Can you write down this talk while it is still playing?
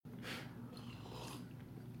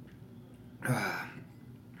What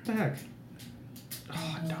the heck?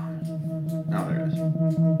 Oh, darn. Oh, there it is.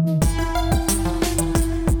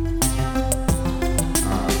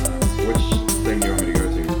 Which thing do you want me to go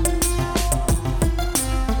to?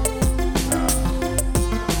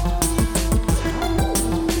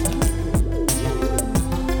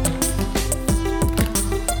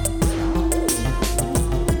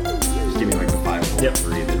 Just give me like the 5, 4, Yep.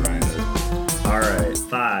 3 that Ryan did. All right,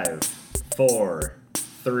 5, 4,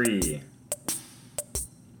 3.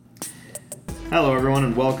 Hello, everyone,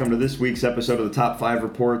 and welcome to this week's episode of the Top 5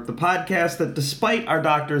 Report, the podcast that, despite our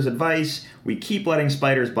doctor's advice, we keep letting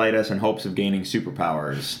spiders bite us in hopes of gaining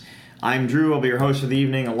superpowers. I'm Drew, I'll be your host for the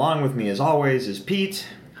evening. Along with me, as always, is Pete.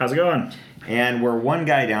 How's it going? And we're one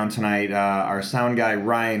guy down tonight. Our sound guy,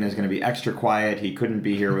 Ryan, is going to be extra quiet. He couldn't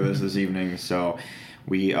be here with us this evening, so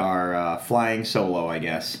we are flying solo, I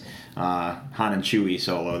guess. Han and Chewie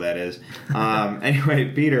solo, that is. Anyway,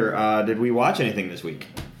 Peter, did we watch anything this week?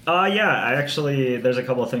 Yeah, there's a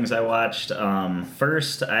couple of things I watched.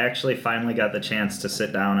 First, I actually finally got the chance to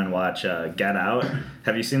sit down and watch Get Out.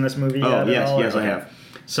 Have you seen this movie yet? Oh, yes, at all? yes, I have.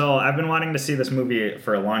 So I've been wanting to see this movie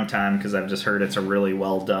for a long time because I've just heard it's a really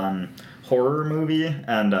well done horror movie,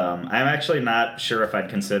 and I'm actually not sure if I'd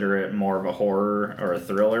consider it more of a horror or a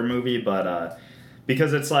thriller movie, but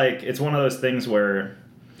because it's one of those things where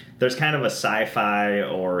there's kind of a sci-fi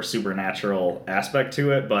or supernatural aspect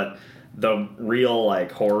to it, but the real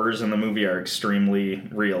horrors in the movie are extremely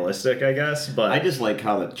realistic, I guess. But I just like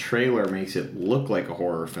how the trailer makes it look like a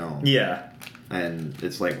horror film. Yeah. And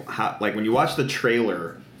it's like when you watch the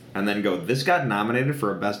trailer and then go, this got nominated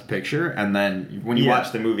for a Best Picture, and then when you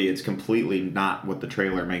watch the movie, it's completely not what the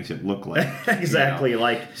trailer makes it look like. Exactly. You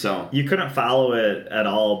know? So you couldn't follow it at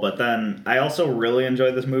all. But then I also really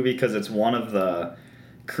enjoyed this movie because it's one of the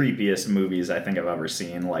creepiest movies I think I've ever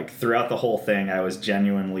seen. Throughout the whole thing, I was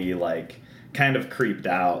genuinely kind of creeped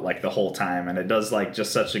out the whole time, and it does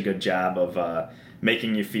just such a good job of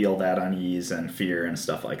making you feel that unease and fear and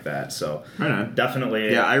stuff like that. So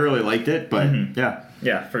definitely, yeah, I really liked it, but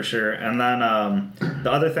yeah, for sure. And then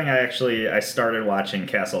the other thing, I started watching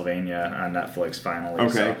Castlevania on Netflix finally.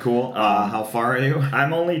 Okay, so, cool. How far are you?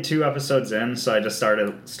 I'm only 2 episodes in, so I just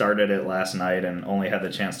started it last night and only had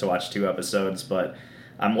the chance to watch 2 episodes, but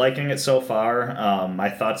I'm liking it so far. My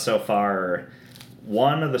thoughts so far are,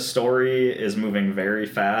 1, the story is moving very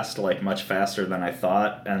fast, much faster than I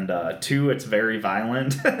thought, and 2, it's very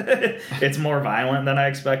violent. It's more violent than I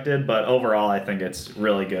expected, but overall I think it's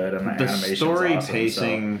really good, and the animation's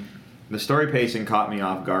awesome. The story pacing caught me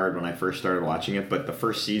off guard when I first started watching it, but the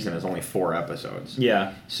first season is only 4 episodes.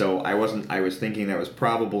 Yeah. So I was thinking that was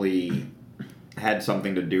probably had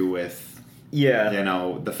something to do with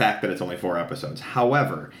the fact that it's only 4 episodes.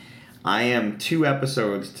 However, I am 2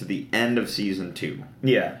 episodes to the end of season 2.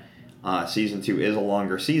 Yeah. Season 2 is a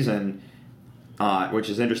longer season, which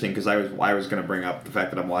is interesting because I was going to bring up the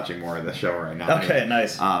fact that I'm watching more of the show right now. Okay,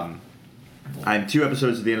 nice. I'm 2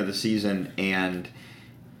 episodes at the end of the season, and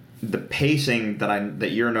the pacing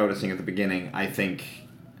that you're noticing at the beginning, I think,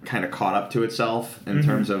 kind of caught up to itself in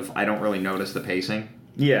terms of I don't really notice the pacing.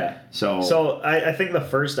 Yeah. So I think the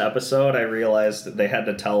first episode I realized that they had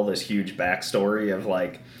to tell this huge backstory of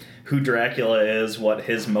who Dracula is, what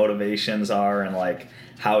his motivations are, and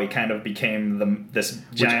how he kind of became this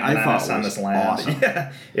giant menace on this land. Awesome.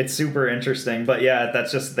 Yeah, it's super interesting. But yeah,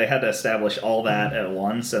 that's just, they had to establish all that at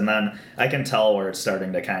once, and then I can tell where it's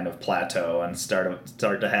starting to kind of plateau and start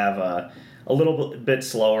to have a little bit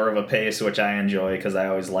slower of a pace, which I enjoy because I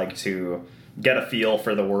always like to get a feel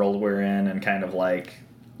for the world we're in and kind of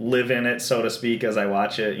live in it, so to speak, as I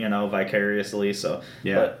watch it, vicariously. So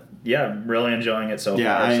yeah. But yeah, really enjoying it so far.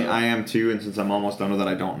 Yeah, I am too, and since I'm almost done with it,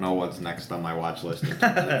 I don't know what's next on my watch list.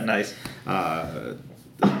 Nice.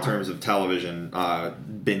 In terms of television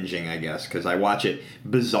binging, I guess, because I watch it,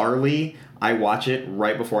 bizarrely, I watch it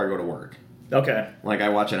right before I go to work. Okay. I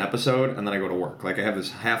watch an episode, and then I go to work. I have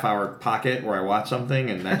this half-hour pocket where I watch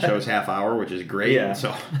something, and that show's half hour, which is great. Yeah. And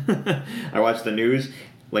so I watch the news,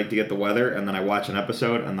 to get the weather, and then I watch an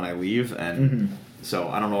episode, and then I leave, and so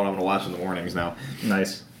I don't know what I'm going to watch in the mornings now.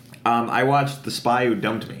 Nice. I watched The Spy Who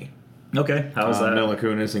Dumped Me. Okay, how was that? Mila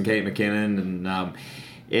Kunis and Kate McKinnon, and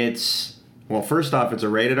it's, well, first off, it's a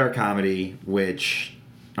rated R comedy, which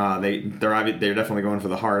they're definitely going for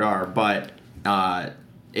the hard R, but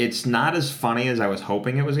it's not as funny as I was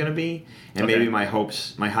hoping it was going to be, and maybe my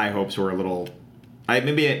high hopes were a little,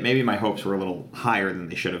 maybe my hopes were a little higher than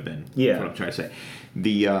they should have been. Yeah, that's what I'm trying to say.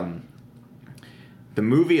 The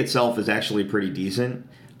movie itself is actually pretty decent.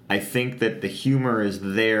 I think that the humor is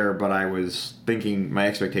there, but I was thinking my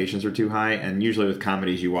expectations are too high. And usually with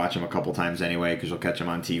comedies, you watch them a couple times anyway because you'll catch them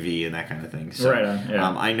on TV and that kind of thing. So, Right on, yeah.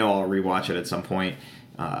 I know I'll rewatch it at some point,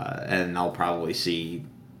 and I'll probably see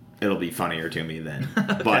it'll be funnier to me then.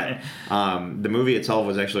 Okay. But the movie itself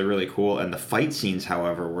was actually really cool, and the fight scenes,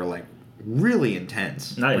 however, were like really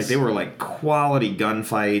intense. Nice. Like they were like quality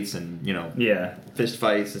gunfights and Yeah. fist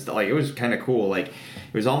fights and stuff. Like it was kind of cool. Like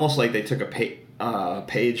it was almost like they took a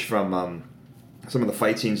page from some of the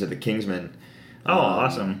fight scenes of the Kingsman. Oh,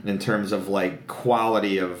 awesome. In terms of like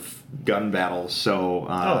quality of gun battles. So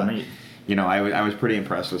Neat. I was pretty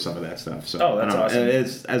impressed with some of that stuff. So Oh, that's awesome.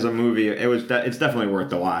 It's as a movie, it's definitely worth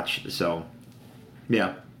the watch. So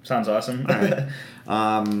yeah. Sounds awesome. All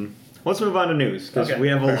right. Let's move on to news because Okay. we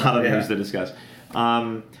have a lot of Yeah. news to discuss.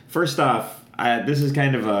 First off, this is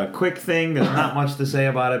kind of a quick thing. There's not much to say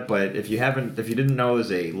about it, but if you didn't know,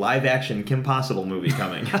 there's a live action Kim Possible movie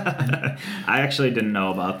coming. I actually didn't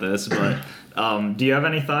know about this, but do you have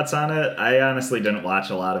any thoughts on it? I honestly didn't watch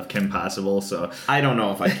a lot of Kim Possible, so I don't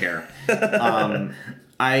know if I care.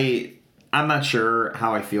 I'm not sure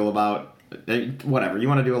how I feel about whatever. You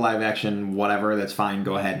want to do a live action, whatever, that's fine.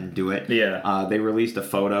 Go ahead and do it. Yeah. They released a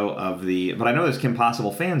photo of but I know there's Kim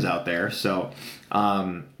Possible fans out there, so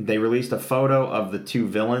they released a photo of the two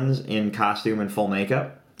villains in costume and full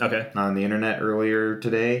makeup okay. on the internet earlier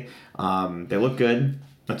today. They look good.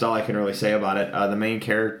 That's all I can really say about it. The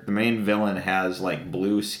main villain has like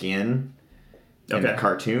blue skin in the Okay.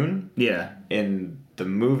 cartoon. Yeah. In the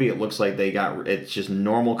movie, it looks like it's just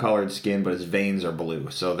normal colored skin, but his veins are blue.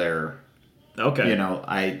 So they're, Okay.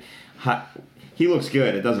 he looks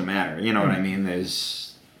good. It doesn't matter. You know what I mean?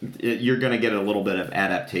 You're going to get a little bit of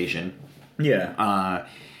adaptation. Yeah.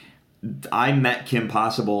 I met Kim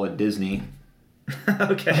Possible at Disney.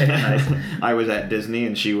 Okay. Nice. I was at Disney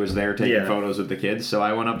and she was there taking Yeah. photos with the kids, so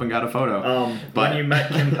I went up and got a photo. But when you met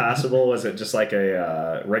Kim Possible, was it just like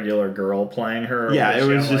a regular girl playing her? Or yeah, did it she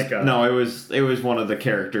was have just like it was one of the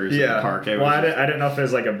characters in the park. It Well, was I didn't know if it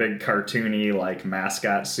was like a big cartoony like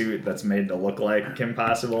mascot suit that's made to look like Kim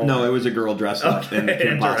Possible. No, it was a girl dressed up in Okay,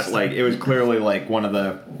 Kim Possible. interesting. Like it was clearly like one of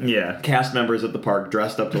the Yeah. cast members at the park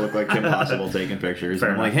dressed up to look like Kim Possible taking pictures. Fair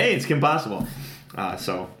And I'm like, enough. hey, it's Kim Possible.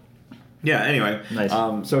 Yeah, anyway. Nice.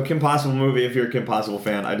 So Kim Possible movie, if you're a Kim Possible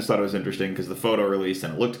fan, I just thought it was interesting because the photo released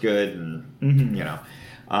and it looked good and,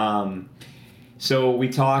 so we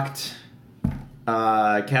talked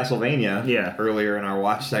Castlevania earlier in our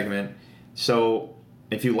watch segment. So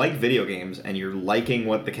if you like video games and you're liking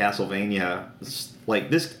what the Castlevania,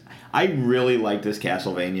 like this, I really like this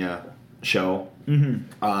Castlevania show.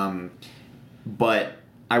 But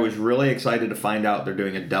I was really excited to find out they're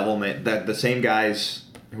doing that the same guys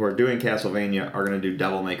who are doing Castlevania are going to do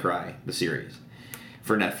Devil May Cry, the series,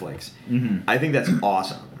 for Netflix. I think that's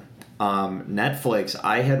awesome. Netflix,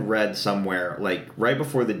 I had read somewhere, like right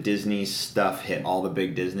before the Disney stuff hit, all the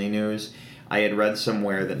big Disney news, I had read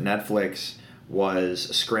somewhere that Netflix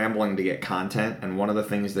was scrambling to get content, and one of the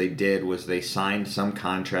things they did was they signed some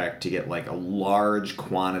contract to get like a large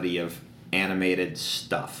quantity of animated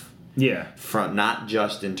stuff. Yeah. From not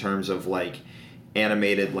just in terms of like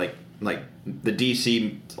animated like the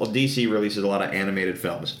DC releases a lot of animated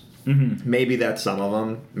films. Maybe that's some of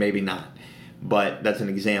them, maybe not. But that's an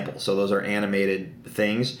example. So those are animated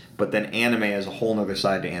things, but then anime is a whole other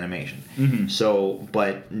side to animation. So,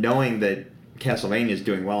 but knowing that Castlevania is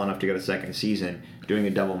doing well enough to get a second season, doing a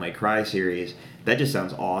Devil May Cry series, that just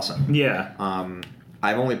sounds awesome. Yeah.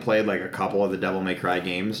 I've only played like a couple of the Devil May Cry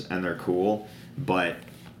games, and they're cool, but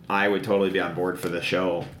I would totally be on board for the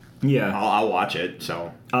show. Yeah. I'll watch it,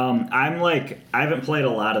 so. I haven't played a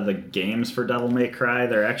lot of the games for Devil May Cry.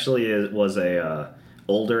 There actually was a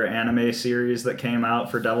older anime series that came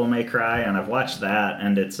out for Devil May Cry, and I've watched that,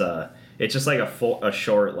 and it's just like a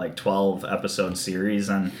short like 12 episode series,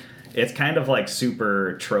 and it's kind of like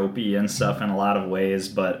super tropey and stuff in a lot of ways,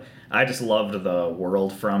 but I just loved the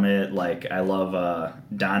world from it. Like, I love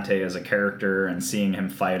Dante as a character and seeing him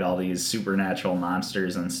fight all these supernatural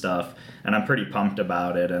monsters and stuff. And I'm pretty pumped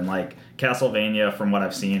about it. And, like, Castlevania, from what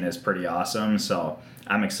I've seen, is pretty awesome. So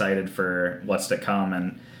I'm excited for what's to come.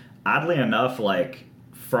 And oddly enough, like,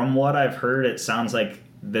 from what I've heard, it sounds like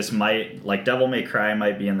Devil May Cry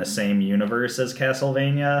might be in the same universe as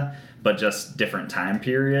Castlevania. but just different time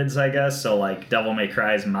periods, I guess. So like Devil May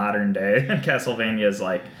Cry is modern day, and Castlevania is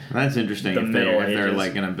like That's interesting. the If Middle they're Ages.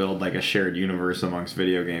 like going to build like a shared universe amongst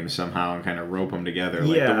video games somehow and kind of rope them together,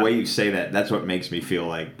 like Yeah. the way you say that, that's what makes me feel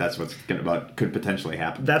like that's what's could potentially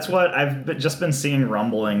happen. That's what just been seeing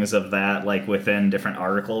rumblings of that, like within different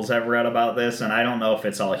articles I've read about this, and I don't know if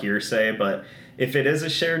it's all hearsay, but if it is a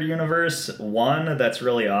shared universe, one, that's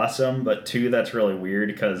really awesome, but two, that's really weird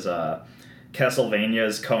because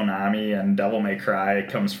Castlevania's Konami and Devil May Cry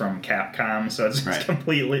comes from Capcom, so it's Right.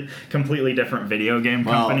 completely different video game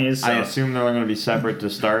companies. I So. assume they're going to be separate to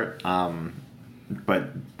start, but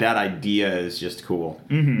that idea is just cool.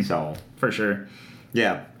 Mhm. So For sure.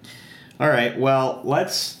 yeah. All right. Well,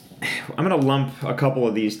 I'm going to lump a couple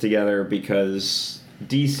of these together because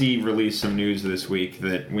DC released some news this week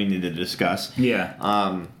that we need to discuss.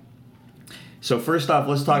 Yeah. So first off,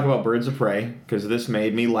 let's talk about Birds of Prey because this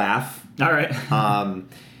made me laugh. All right.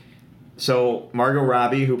 So Margot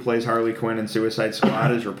Robbie, who plays Harley Quinn in Suicide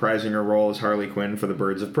Squad, is reprising her role as Harley Quinn for the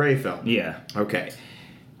Birds of Prey film. Yeah. Okay.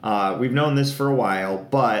 We've known this for a while,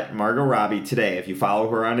 but Margot Robbie today, if you follow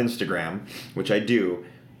her on Instagram, which I do,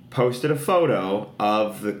 posted a photo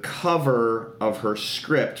of the cover of her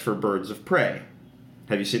script for Birds of Prey.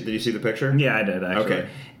 Did you see the picture? Yeah, I did, actually. Okay.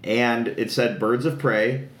 And it said Birds of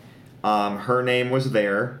Prey. Her name was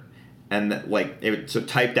there. And so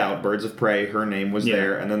typed out Birds of Prey, her name was Yeah.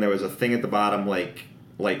 there. And then there was a thing at the bottom like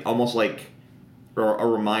almost like a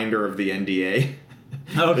reminder of the NDA.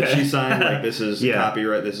 Okay. That she signed, like, this is Yeah.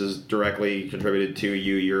 copyright, this is directly contributed to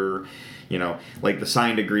you, you're, like the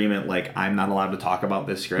signed agreement, like, I'm not allowed to talk about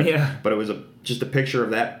this script. Yeah. But it was just a picture of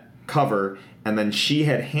that cover, and then she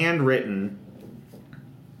had handwritten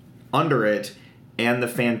under it, and the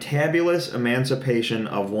fantabulous emancipation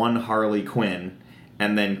of one Harley Quinn,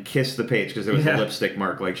 and then kissed the page, because there was a Yeah. lipstick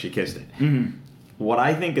mark, like she kissed it. Mhm. What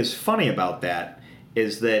I think is funny about that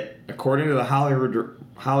is that, according to the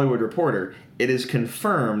Hollywood Reporter, it is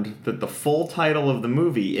confirmed that the full title of the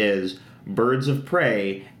movie is Birds of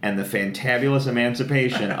Prey and the Fantabulous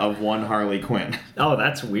Emancipation of One Harley Quinn. Oh,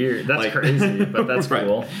 that's weird. That's Like- crazy, but that's Right.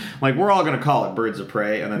 cool. Like, we're all going to call it Birds of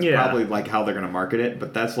Prey, and that's Yeah. probably, like, how they're going to market it,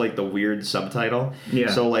 but that's, like, the weird subtitle.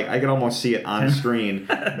 Yeah. So, like, I can almost see it on screen.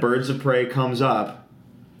 Birds of Prey comes up,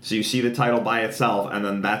 so you see the title by itself, and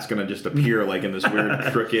then that's going to just appear, like, in this weird,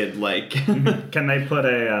 crooked, like... Can they put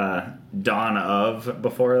a Dawn of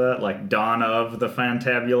before that? Like Dawn of the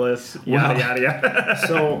Fantabulous, yada, Well, yada, yada.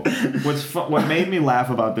 So, what made me laugh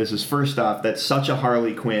about this is, first off, that's such a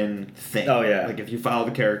Harley Quinn thing. Oh, yeah. Like, if you follow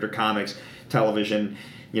the character, comics, television,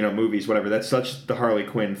 movies, whatever, that's such the Harley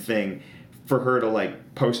Quinn thing. For her to,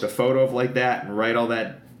 like, post a photo of like that and write all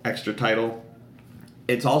that extra title,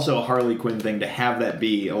 it's also a Harley Quinn thing to have that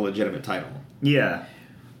be a legitimate title. Yeah.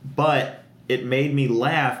 But it made me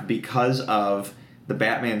laugh because of the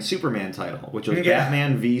Batman-Superman title, which was Yeah.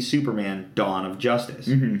 Batman v Superman: Dawn of Justice.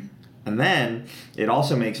 Mm-hmm. And then it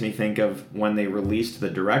also makes me think of when they released the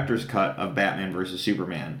director's cut of Batman vs.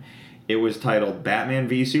 Superman. It was titled Batman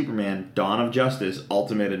v Superman: Dawn of Justice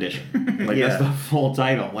Ultimate Edition. Like, Yeah. that's the full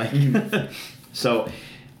title. Like, so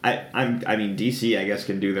I mean, DC, I guess,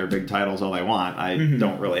 can do their big titles all they want. I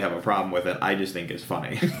don't really have a problem with it. I just think it's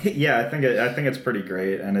funny. Yeah, I think it's pretty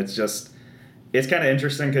great, and it's kind of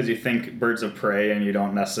interesting because you think Birds of Prey and you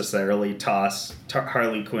don't necessarily toss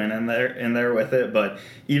Harley Quinn in there with it, but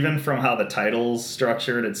even from how the title's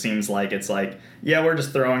structured, it seems like it's like, yeah, we're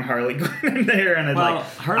just throwing Harley Quinn in there, and it's Well, like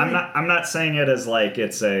Harley- I'm not saying it as like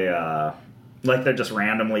it's a like they're just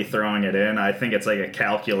randomly throwing it in. I think it's like a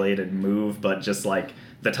calculated move, but just like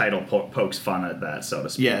the title pokes fun at that, so to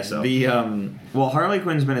speak. Yes, so. Harley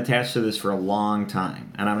Quinn's been attached to this for a long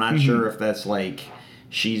time, and I'm not sure if that's like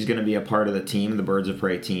she's going to be a part of the team, the Birds of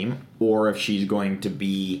Prey team, or if she's going to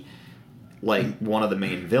be like one of the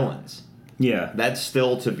main villains. Yeah. That's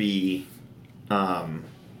still to be, I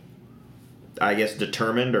guess,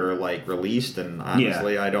 determined or like released, and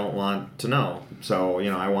honestly, I don't want to know. So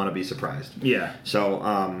I want to be surprised. Yeah. So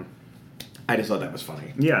I just thought that was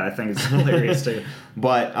funny. Yeah, I think it's hilarious too.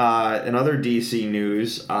 But in other DC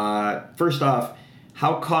news, first off,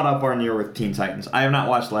 how caught up are you with Teen Titans? I have not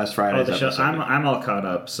watched last Friday's The show, episode. I'm all caught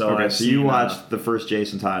up. So Okay, I've so you seen, watched the first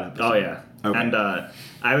Jason Todd episode. Oh yeah. Okay. And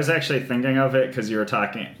I was actually thinking of it because you were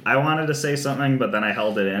talking. I wanted to say something, but then I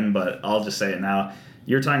held it in. But I'll just say it now.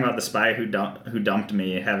 You're talking about the spy who dumped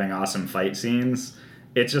me having awesome fight scenes.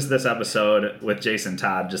 It's just this episode with Jason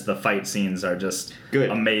Todd. Just the fight scenes are just Good.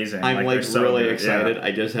 amazing. I'm like they're so really good. excited. Yeah.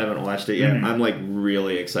 I just haven't watched it yet. Mhm. I'm like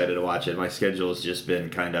really excited to watch it. My schedule's just been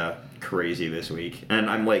kind of crazy this week, and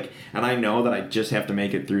I'm like, and I know that I just have to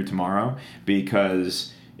make it through tomorrow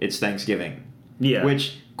because it's Thanksgiving. Yeah.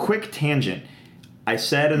 Which quick tangent. I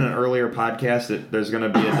said in an earlier podcast that there's going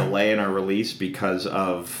to be a delay in our release because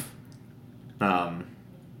of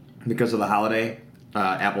the holiday.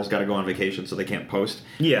 Apple's got to go on vacation, so they can't post.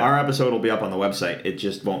 Yeah. Our episode will be up on the website. It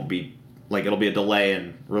just won't be, it'll be a delay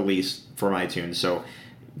in release from iTunes. So,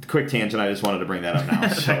 quick tangent, I just wanted to bring that up now.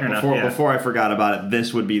 So before I forgot about it,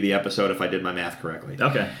 this would be the episode if I did my math correctly.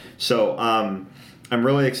 Okay. So, I'm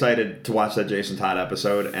really excited to watch that Jason Todd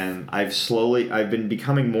episode, and I've been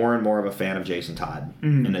becoming more and more of a fan of Jason Todd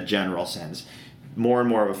in a general sense. More and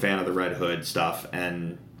more of a fan of the Red Hood stuff,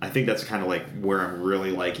 and I think that's kind of like where I'm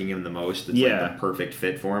really liking him the most. It's like the perfect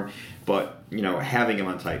fit for him. But, having him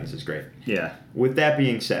on Titans is great. Yeah. With that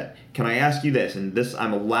being said, can I ask you this, and this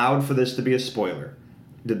I'm allowed for this to be a spoiler.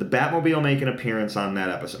 Did the Batmobile make an appearance on that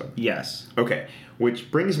episode? Yes. Okay.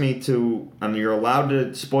 Which brings me to, and you're allowed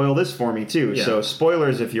to spoil this for me too. Yeah. So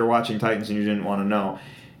spoilers if you're watching Titans and you didn't want to know.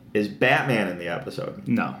 Is Batman in the episode?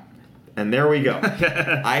 No. And there we go.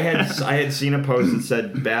 I had seen a post that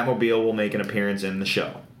said Batmobile will make an appearance in the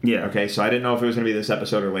show. Yeah. Okay, so I didn't know if it was going to be this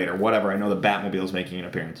episode or later. Whatever. I know the Batmobile is making an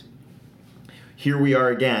appearance. Here we are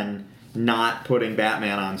again, not putting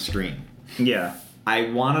Batman on screen. Yeah.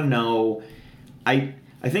 I want to know. I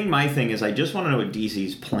think my thing is I just want to know what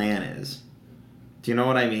DC's plan is. Do you know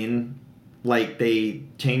what I mean? Like, they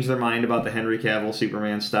changed their mind about the Henry Cavill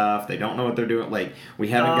Superman stuff. They don't know what they're doing. Like, we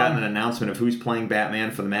haven't gotten an announcement of who's playing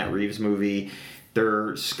Batman for the Matt Reeves movie.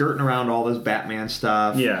 They're skirting around all this Batman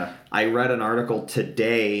stuff. Yeah. I read an article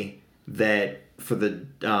today that for the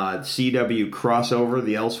CW crossover,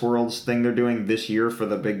 the Elseworlds thing they're doing this year for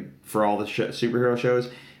all the superhero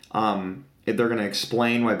shows, they're going to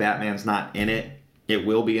explain why Batman's not in it. It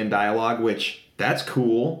will be in dialogue, which that's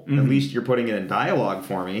cool. Mm-hmm. At least you're putting it in dialogue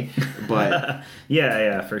for me. But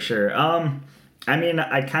yeah, for sure. I mean,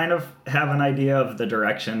 I kind of have an idea of the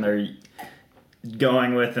direction they're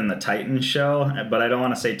going with in the Titans show, but I don't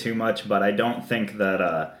want to say too much. But I don't think that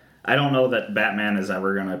I don't know that Batman is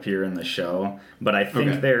ever going to appear in the show. But I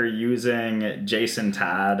think they're using Jason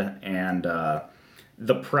Todd and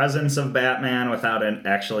the presence of Batman without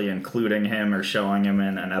actually including him or showing him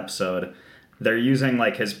in an episode. They're using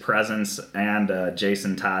like his presence and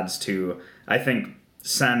Jason Todd's to, I think,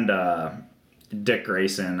 send Dick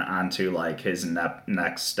Grayson onto like his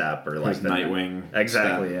next step or like his Nightwing.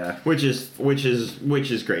 Exactly, step, which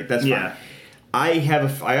is great. That's fine. I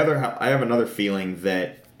have another feeling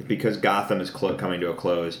that because Gotham is coming to a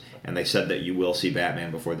close, and they said that you will see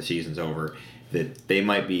Batman before the season's over, that they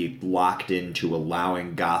might be locked into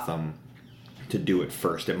allowing Gotham to do it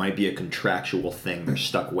first. It might be a contractual thing. They're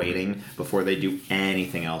stuck waiting before they do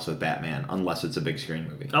anything else with Batman, unless it's a big screen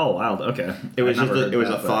movie. Oh, wow. Okay. It was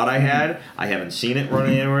a thought I had. I haven't seen it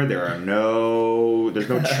running anywhere. There's no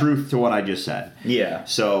truth to what I just said. Yeah.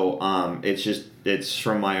 So it's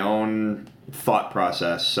from my own thought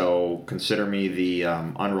process. So consider me the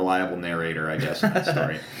unreliable narrator, I guess, in that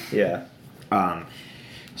story. Yeah.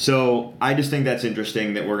 So I just think that's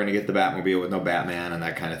interesting that we're going to get the Batmobile with no Batman and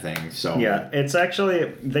that kind of thing. So yeah, it's actually,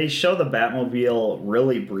 they show the Batmobile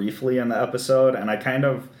really briefly in the episode, and I kind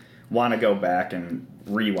of want to go back and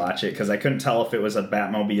rewatch it because I couldn't tell if it was a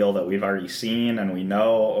Batmobile that we've already seen and we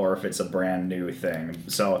know, or if it's a brand new thing.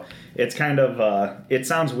 So it's kind of it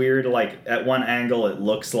sounds weird. Like at one angle, it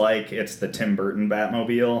looks like it's the Tim Burton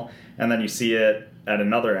Batmobile, and then you see it at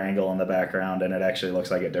another angle in the background, and it actually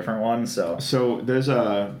looks like a different one. So there's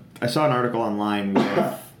I saw an article online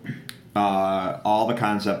with all the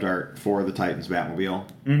concept art for the Titans Batmobile,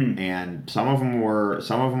 and some of them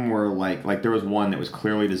were like there was one that was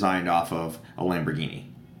clearly designed off of a Lamborghini.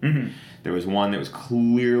 Mm-hmm. There was one that was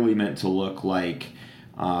clearly meant to look like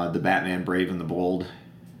the Batman Brave and the Bold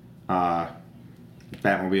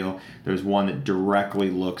Batmobile. There's one that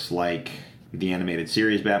directly looks like the animated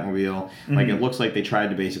series Batmobile. Mm-hmm. Like, it looks like they tried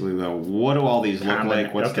to basically go, what do all these look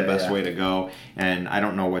like? What's the best way to go? And I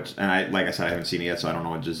don't know like I said, I haven't seen it yet, so I don't know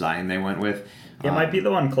what design they went with. It might be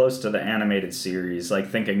the one close to the animated series, like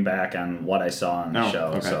thinking back on what I saw on the show.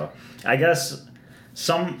 Okay. So I guess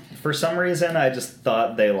for some reason I just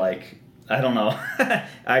thought they I don't know.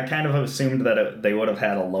 I kind of assumed that they would have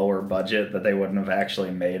had a lower budget, that they wouldn't have actually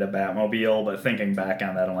made a Batmobile. But thinking back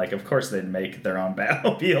on that, I'm like, of course they'd make their own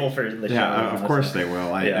Batmobile for the show. Yeah, of course they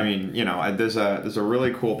will. I mean, there's a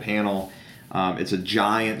really cool panel. It's a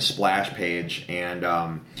giant splash page,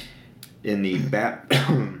 and in the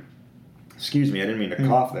excuse me, I didn't mean to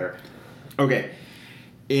cough there. Okay,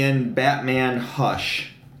 in Batman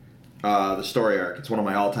Hush, the story arc, it's one of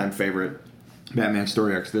my all-time favorite Batman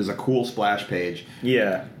story arcs. There's a cool splash page.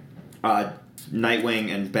 Yeah. Nightwing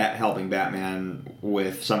and helping Batman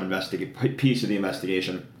with some piece of the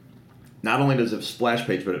investigation. not only does it have a splash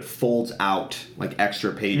page, but it folds out like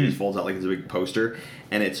extra pages, folds out like it's a big poster,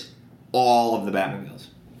 and it's all of the Batmobiles.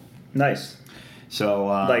 Nice. So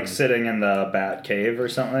like sitting in the Bat Cave or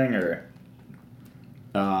something, or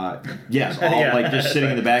yes, all like just sitting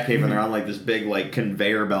in the Batcave, and they're on like this big like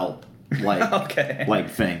conveyor belt like like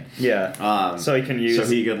thing. Yeah. So he can use. So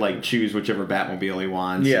he could like choose whichever Batmobile he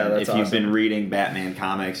wants. Yeah, and that's if you've awesome. been reading Batman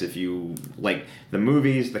comics, if you like the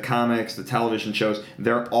movies, the comics, the television shows,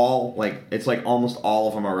 they're all like it's like almost all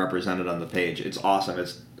of them are represented on the page. It's awesome.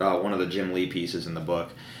 It's one of the Jim Lee pieces in the book.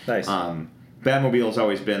 Nice. Batmobile's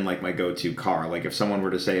always been like my go-to car. Like if someone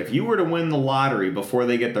were to say, if you were to win the lottery before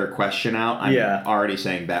they get their question out, I'm already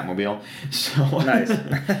saying Batmobile. So nice.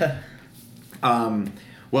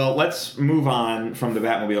 Well, let's move on from the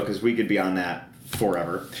Batmobile because we could be on that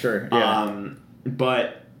forever. Sure. Yeah.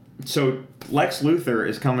 But so Lex Luthor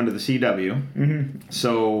is coming to the CW. Mm-hmm.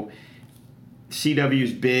 So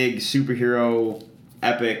CW's big superhero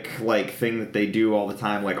epic like thing that they do all the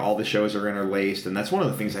time, like all the shows are interlaced, and that's one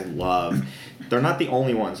of the things I love. They're not the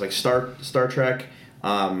only ones. Like Star Trek,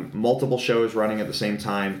 multiple shows running at the same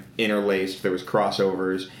time, interlaced. There was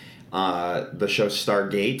crossovers. The show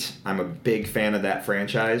Stargate, I'm a big fan of that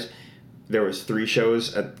franchise. There was 3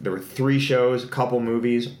 shows. There were 3 shows, a couple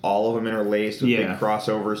movies, all of them interlaced with big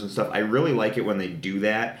crossovers and stuff. I really like it when they do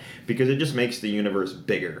that because it just makes the universe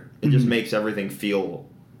bigger. It just makes everything feel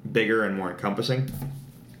bigger and more encompassing.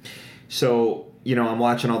 So, I'm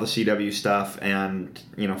watching all the CW stuff and,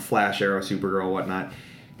 Flash, Arrow, Supergirl, whatnot.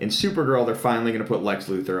 In Supergirl, they're finally going to put Lex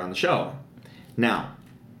Luthor on the show. Now,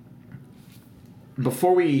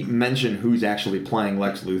 before we mention who's actually playing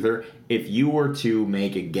Lex Luthor, if you were to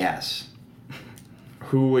make a guess,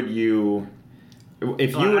 who would you...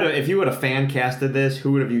 If you would have fan casted this,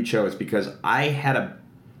 who would have you chose? Because I had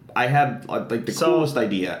like the coolest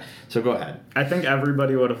idea. So go ahead. I think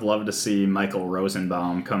everybody would have loved to see Michael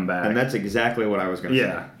Rosenbaum come back. And that's exactly what I was going to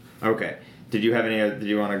say. Okay. Did you have any? Did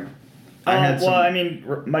you want to?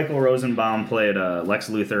 Michael Rosenbaum played Lex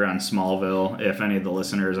Luthor on Smallville. If any of the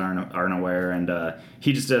listeners aren't aware, and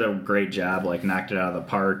he just did a great job. Like knocked it out of the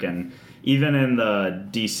park. And even in the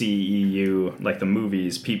DCEU, like the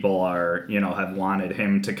movies, people are have wanted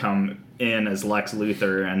him to come in as Lex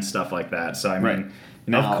Luthor and stuff like that. So I mean. Right.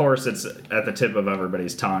 Now, of course, it's at the tip of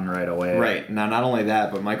everybody's tongue right away. Right. Now, not only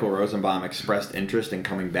that, but Michael Rosenbaum expressed interest in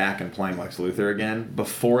coming back and playing Lex Luthor again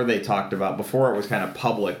before it was kind of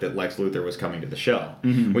public that Lex Luthor was coming to the show,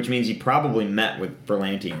 which means he probably met with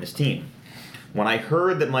Berlanti and his team. When I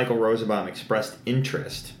heard that Michael Rosenbaum expressed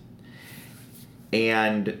interest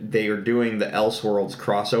and they are doing the Elseworlds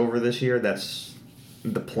crossover this year, that's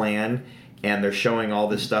the plan, and they're showing all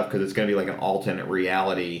this stuff because it's going to be like an alternate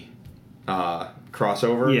reality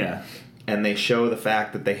crossover. Yeah. And they show the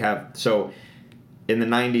fact that they have... So, in the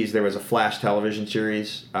 90s, there was a Flash television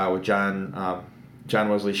series with John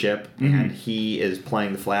Wesley Shipp, and he is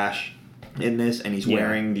playing the Flash in this, and he's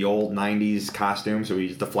wearing the old 90s costume, so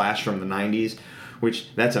he's the Flash from the 90s,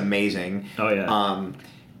 which, that's amazing. Oh, yeah.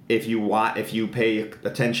 If you pay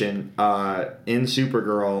attention, in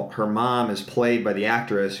Supergirl, her mom is played by the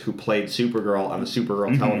actress who played Supergirl on the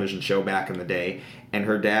Supergirl television show back in the day, and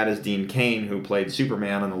her dad is Dean Cain, who played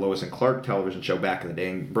Superman on the Lois and Clark television show back in the day.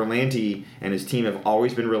 And Berlanti and his team have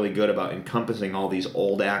always been really good about encompassing all these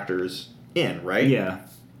old actors in, right? Yeah.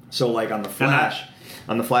 So, like on the Flash,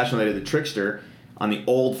 when they did the Trickster, on the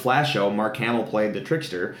old Flash show, Mark Hamill played the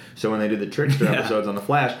Trickster. So when they did the Trickster episodes on the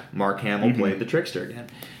Flash, Mark Hamill played the Trickster again.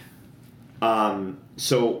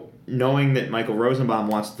 So knowing that Michael Rosenbaum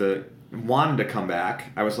wanted to come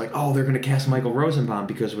back, I was like, oh, they're going to cast Michael Rosenbaum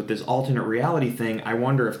because with this alternate reality thing, I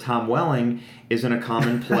wonder if Tom Welling is going to come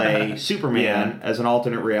and play Superman as an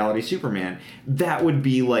alternate reality Superman. That would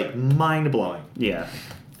be like mind-blowing. Yeah.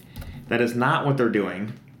 That is not what they're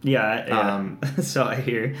doing. Yeah. So I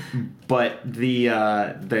hear. But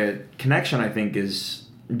the connection, I think, is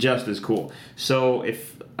just as cool. So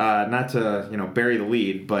if not to bury the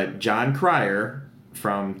lead, but John Cryer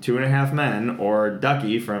from 2.5 Men or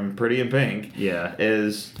Ducky from Pretty in Pink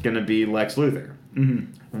is going to be Lex Luthor.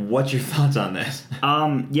 What's your thoughts on this?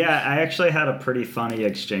 I actually had a pretty funny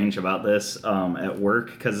exchange about this at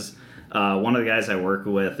work because one of the guys I work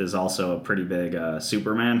with is also a pretty big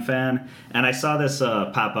Superman fan, and I saw this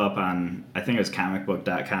pop up on, I think it was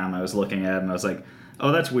comicbook.com. I was looking at it and I was like,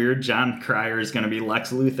 oh, that's weird. John Cryer is going to be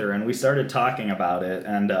Lex Luthor, and we started talking about it,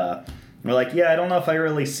 and we're like, I don't know if I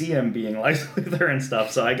really see him being Lex Luthor and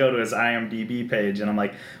stuff. So I go to his IMDb page, and I'm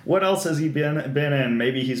like, what else has he been in?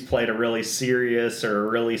 Maybe he's played a really serious or a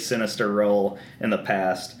really sinister role in the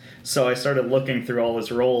past. So I started looking through all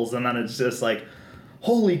his roles, and then it's just like,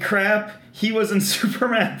 holy crap, he was in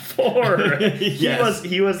Superman 4. Yes.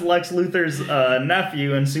 He was Lex Luthor's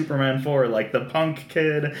nephew in Superman 4, like the punk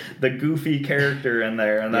kid, the goofy character in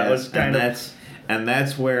there, and that was kind of... And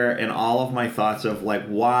that's where, in all of my thoughts of, like,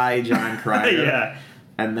 why John Cryer... Yeah.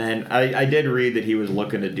 And then I did read that he was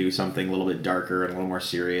looking to do something a little bit darker and a little more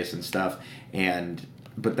serious and stuff.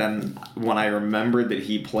 But then when I remembered that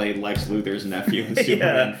he played Lex Luthor's nephew in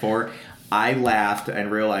Superman 4, I laughed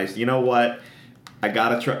and realized, you know what? I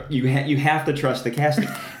gotta trust. You have to trust the casting.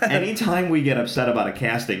 Anytime we get upset about a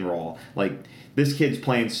casting role, like this kid's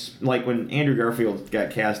playing, like when Andrew Garfield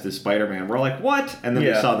got cast as Spider-Man, we're like, what? And then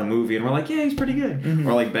we saw the movie and we're like, yeah, he's pretty good. Mm-hmm.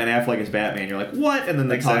 Or like Ben Affleck as Batman, you're like, what? And then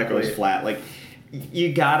the talk goes flat. Like,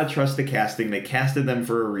 you gotta trust the casting. They casted them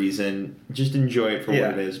for a reason. Just enjoy it for what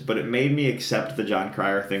it is. But it made me accept the John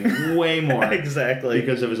Cryer thing way more. Exactly.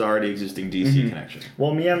 Because of his already existing DC connection.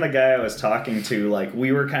 Well, me and the guy I was talking to, like,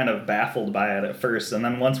 we were kind of baffled by it at first. And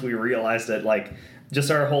then once we realized it, like,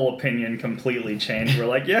 just our whole opinion completely changed. We're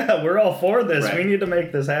like, yeah, we're all for this. Right. We need to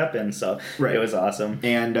make this happen. So it was awesome.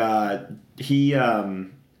 And he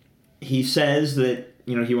says that,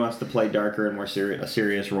 you know, he wants to play darker and more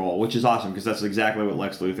serious role, which is awesome because that's exactly what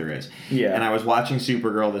Lex Luthor is. Yeah. And I was watching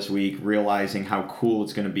Supergirl this week, realizing how cool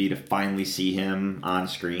it's going to be to finally see him on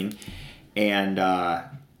screen,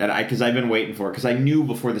 because I've been waiting for it because I knew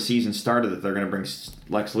before the season started that they're going to bring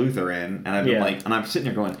Lex Luthor in, and I've been and I'm sitting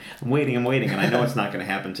there going, I'm waiting, and I know it's not going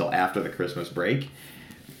to happen until after the Christmas break,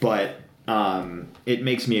 but. It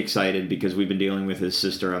makes me excited because we've been dealing with his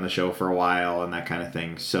sister on the show for a while and that kind of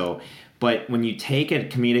thing. So, but when you take a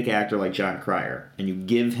comedic actor like John Cryer and you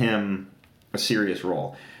give him a serious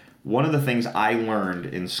role, one of the things I learned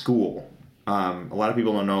in school, a lot of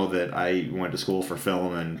people don't know that I went to school for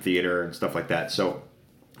film and theater and stuff like that. So,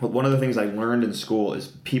 but one of the things I learned in school is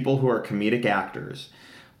people who are comedic actors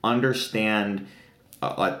understand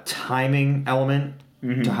a timing element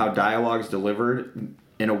to how dialogue's delivered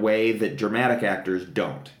in a way that dramatic actors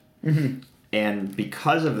don't. Mm-hmm. And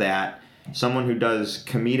because of that, someone who does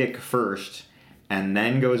comedic first and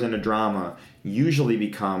then goes into drama usually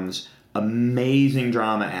becomes amazing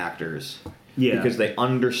drama actors because they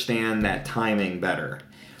understand that timing better.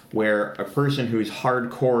 Where a person who's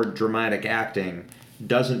hardcore dramatic acting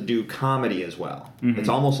doesn't do comedy as well. Mm-hmm. It's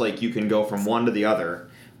almost like you can go from one to the other,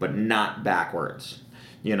 but not backwards.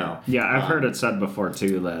 You know. Yeah, I've heard it said before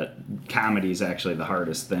too that comedy is actually the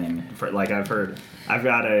hardest thing. I've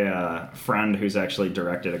got a friend who's actually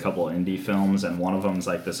directed a couple of indie films, and one of them's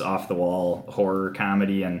like this off the wall horror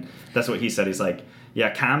comedy, and that's what he said. He's like,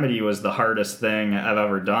 yeah, comedy was the hardest thing I've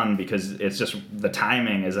ever done because it's just the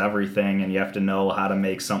timing is everything, and you have to know how to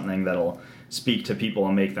make something that'll speak to people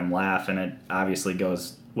and make them laugh, and it obviously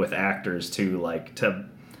goes with actors too, like to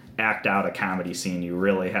act out a comedy scene, you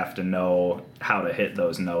really have to know how to hit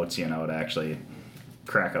those notes, you know, to actually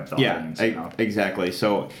crack up the audience. Yeah, exactly.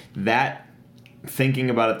 So that,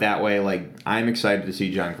 thinking about it that way, like, I'm excited to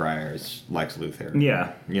see John Cryer as Lex Luthor.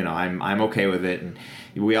 Yeah. You know, I'm okay with it, and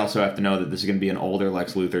we also have to know that this is going to be an older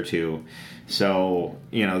Lex Luthor too. So,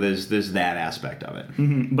 you know, there's that aspect of it.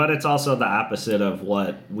 Mm-hmm. But it's also the opposite of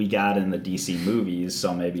what we got in the DC movies,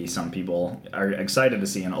 so maybe some people are excited to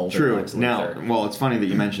see an older Lex Luthor. Now, well, it's funny that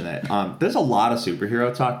you mention that. There's a lot of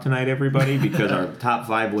superhero talk tonight, everybody, because our top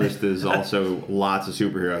 5 list is also lots of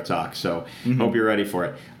superhero talk, so hope you're ready for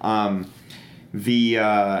it.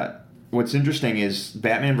 What's interesting is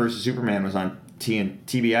Batman vs. Superman was on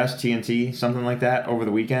TBS, TNT, something like that, over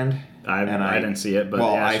the weekend. I didn't see it, but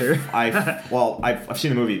sure. I've I've seen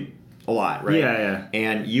the movie a lot, right? Yeah.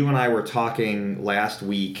 And you and I were talking last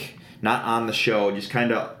week, not on the show, just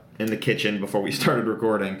kind of in the kitchen before we started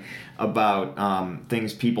recording, about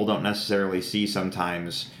things people don't necessarily see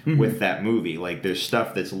sometimes with that movie. Like, there's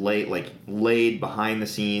stuff that's laid behind the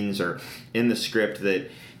scenes or in the script that,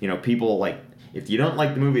 you know, people like. If you don't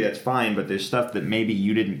like the movie, that's fine, but there's stuff that maybe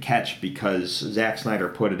you didn't catch because Zack Snyder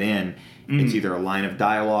put it in. It's either a line of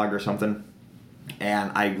dialogue or something.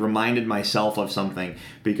 And I reminded myself of something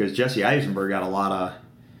because Jesse Eisenberg got a lot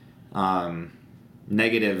of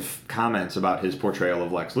negative comments about his portrayal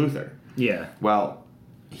of Lex Luthor. Yeah. Well,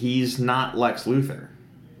 he's not Lex Luthor.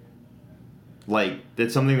 Like,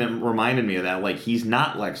 that's something that reminded me of that. Like, he's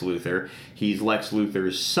not Lex Luthor. He's Lex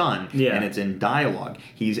Luthor's son. Yeah. And it's in dialogue.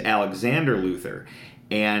 He's Alexander Luthor.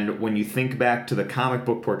 And when you think back to the comic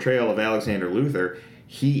book portrayal of Alexander Luthor,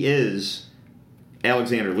 he is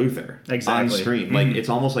Alexander Luthor on screen. Like, it's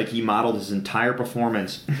almost like he modeled his entire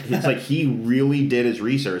performance. It's like he really did his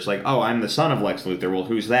research. Like, oh, I'm the son of Lex Luthor. Well,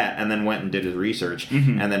 who's that? And then went and did his research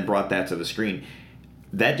and then brought that to the screen.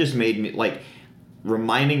 That just made me, like,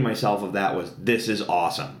 reminding myself of that was, this is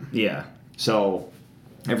awesome. Yeah. So,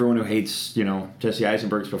 everyone who hates, Jesse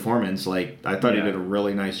Eisenberg's performance, like, I thought he Yeah. did a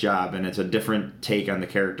really nice job, and it's a different take on the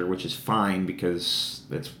character, which is fine because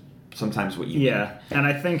it's sometimes what you need. Yeah, and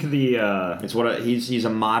I think the It's he's a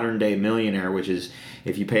modern day millionaire, which is,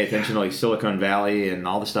 if you pay attention to like Silicon Valley and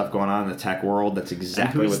all the stuff going on in the tech world, that's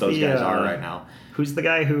exactly what those guys are right now. Who's the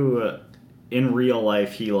guy who, in real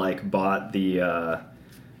life, he like bought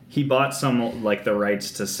he bought some like the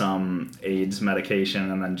rights to some AIDS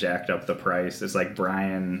medication and then jacked up the price. It's like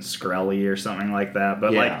Brian Skrelly or something like that.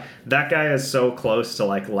 But like that guy is so close to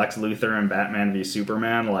like Lex Luthor and Batman v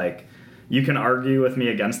Superman. Like, you can argue with me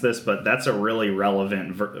against this, but that's a really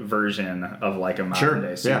relevant version of like a modern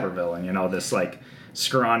day supervillain. This like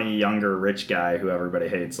scrawny, younger, rich guy who everybody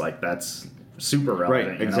hates. Like, that's super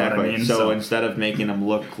relevant. Right, exactly. You know what I mean? So instead of making him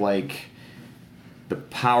look like the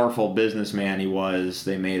powerful businessman he was,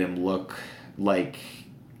 they made him look like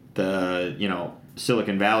the,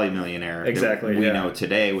 Silicon Valley millionaire that we know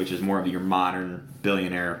today, which is more of your modern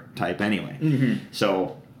billionaire type anyway. Mm-hmm.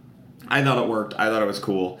 So I thought it worked. I thought it was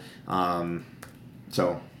cool.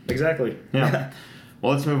 Exactly. Yeah.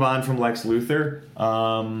 Well, let's move on from Lex Luthor.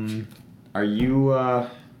 Are you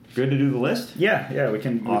good to do the list? Yeah, we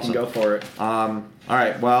can go for it. All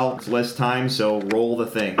right, well, it's list time, so roll the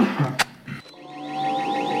thing.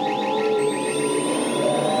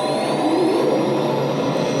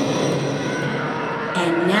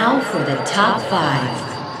 And now for the top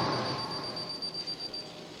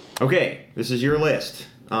 5. Okay, this is your list.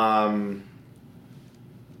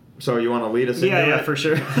 So you want to lead us into it? Yeah, for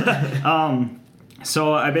sure.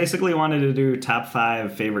 So I basically wanted to do top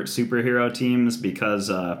 5 favorite superhero teams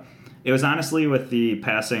because it was honestly with the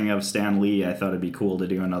passing of Stan Lee, I thought it'd be cool to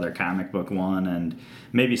do another comic book one, and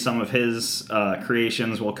maybe some of his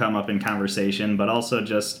creations will come up in conversation, but also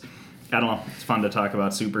just, I don't know, it's fun to talk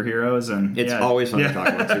about superheroes. And it's always fun to talk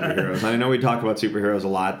about superheroes. I know we talk about superheroes a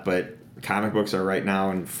lot, but comic books are right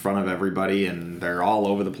now in front of everybody, and they're all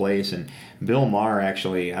over the place. And Bill Maher,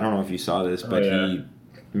 actually, I don't know if you saw this, but he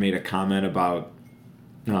made a comment about,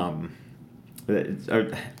 I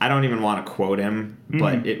don't even want to quote him,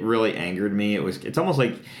 but it really angered me. It's almost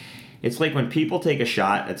like, it's like when people take a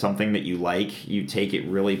shot at something that you like, you take it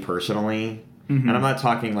really personally. And I'm not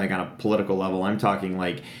talking like on a political level. I'm talking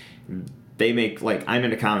like, they make, like, I'm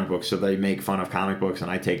into comic books, so they make fun of comic books, and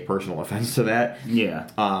I take personal offense to that. Yeah.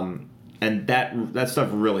 And that stuff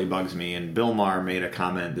really bugs me. And Bill Maher made a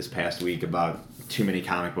comment this past week about too many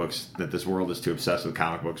comic books, that this world is too obsessed with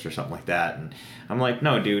comic books or something like that. And I'm like,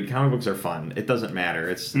 no, dude, comic books are fun. It doesn't matter.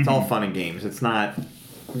 It's all fun and games. It's not,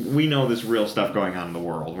 we know there's real stuff going on in the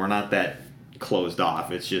world. We're not that closed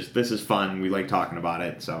off. It's just, this is fun. We like talking about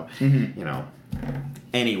it. So,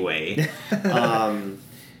 anyway.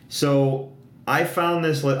 So I found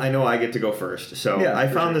this list, I know I get to go first. So I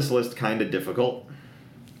found this list kind of difficult.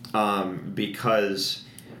 Because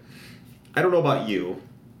I don't know about you.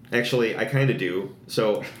 Actually, I kind of do.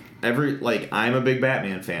 So I'm a big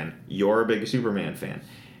Batman fan. You're a big Superman fan.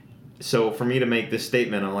 So for me to make this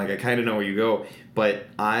statement, I'm like, I kind of know where you go, but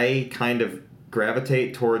I kind of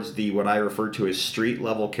gravitate towards what I refer to as street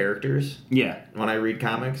level characters. Yeah. When I read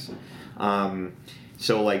comics.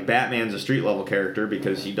 So like Batman's a street level character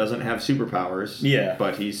because he doesn't have superpowers. Yeah.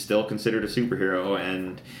 But he's still considered a superhero,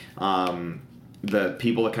 and the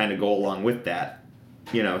people that kind of go along with that.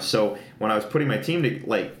 So when I was putting my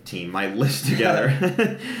my list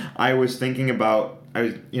together, I was thinking about,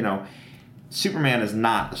 Superman is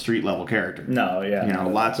not a street level character. No, yeah.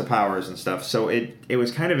 Lots of powers and stuff. So it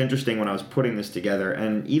was kind of interesting when I was putting this together,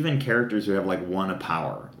 and even characters who have like one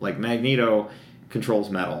power, like Magneto controls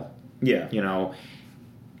metal. Yeah.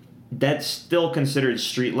 That's still considered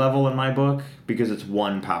street level in my book because it's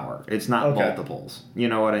one power. It's not multiples. You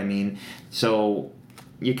know what I mean? So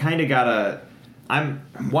you kind of gotta.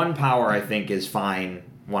 One power I think is fine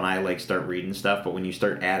when I start reading stuff, but when you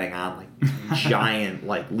start adding on giant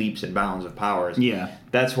leaps and bounds of powers,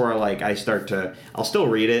 that's where I start to. I'll still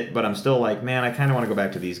read it, but I'm still man, I kind of want to go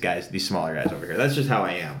back to these guys, these smaller guys over here. That's just how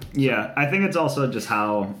I am. Yeah, I think it's also just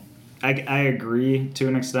how I agree to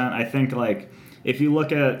an extent. I think if you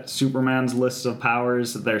look at Superman's list of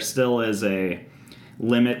powers, there still is a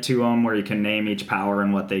limit to them where you can name each power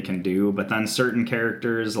and what they can do, but then certain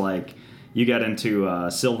characters you get into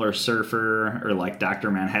Silver Surfer or Dr.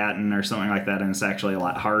 Manhattan or something like that, and it's actually a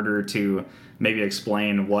lot harder to maybe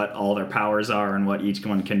explain what all their powers are and what each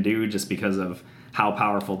one can do just because of how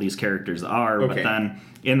powerful these characters are. Okay. But then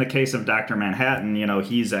in the case of Dr. Manhattan,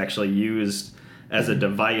 he's actually used as a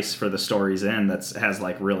device for the story's end that has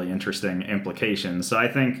really interesting implications. So I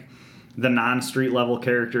think the non-street level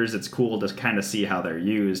characters, it's cool to kind of see how they're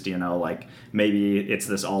used, you know, like maybe it's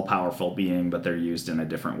this all-powerful being, but they're used in a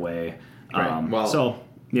different way. Right.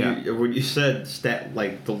 When you said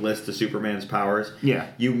like the list of Superman's powers,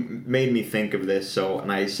 you made me think of this.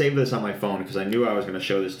 And I saved this on my phone because I knew I was going to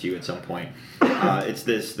show this to you at some point.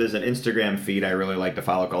 There's an Instagram feed I really like to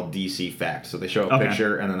follow called DC Facts. So they show a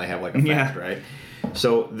picture and then they have like a fact, right?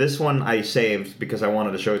 So this one I saved because I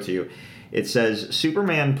wanted to show it to you. It says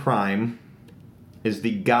Superman Prime is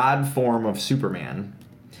the god form of Superman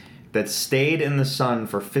that stayed in the sun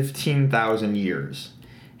for 15,000 years.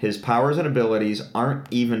 His powers and abilities aren't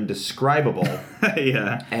even describable.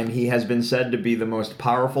 And he has been said to be the most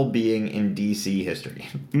powerful being in DC history.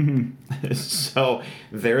 Mm-hmm. So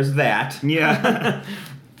there's that. Yeah.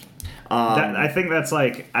 I think that's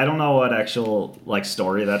like, I don't know what actual like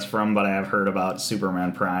story that's from, but I have heard about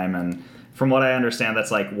Superman Prime, and from what I understand, that's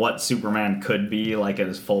like what Superman could be, like at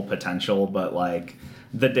his full potential, but like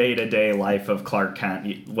the day-to-day life of Clark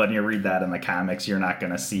Kent, when you read that in the comics, you're not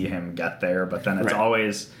going to see him get there. But then it's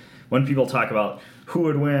always, when people talk about who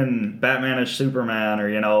would win, Batman or Superman, or,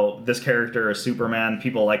 you know, this character or Superman,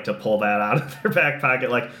 people like to pull that out of their back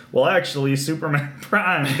pocket. Like, well, actually, Superman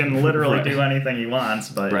Prime can literally do anything he wants.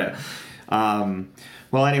 But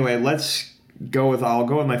well, anyway, I'll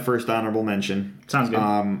go with my first honorable mention. Sounds good.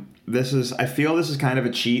 I feel this is kind of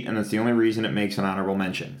a cheat, and it's the only reason it makes an honorable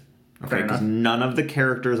mention. Okay, because none of the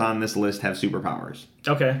characters on this list have superpowers.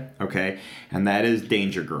 Okay, and that is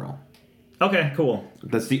Danger Girl. Okay, cool.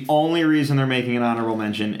 That's the only reason they're making an honorable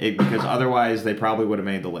mention, because otherwise they probably would have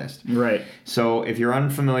made the list. Right. So if you're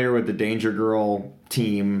unfamiliar with the Danger Girl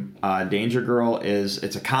team, Danger Girl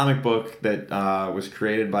it's a comic book that was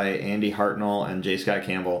created by Andy Hartnell and J. Scott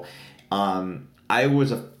Campbell.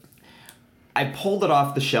 I pulled it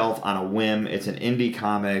off the shelf on a whim. It's an indie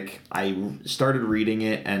comic. I started reading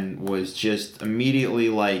it and was just immediately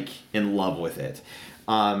like in love with it.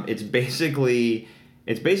 It's basically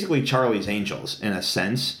Charlie's Angels in a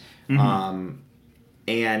sense, and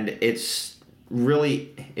it's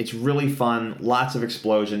really fun. Lots of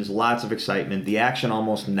explosions, lots of excitement. The action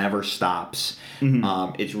almost never stops.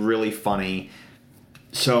 It's really funny.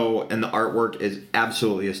 And the artwork is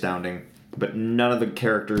absolutely astounding. But none of the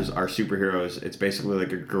characters are superheroes. It's basically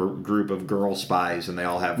like a group of girl spies, and they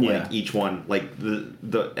all have each one, like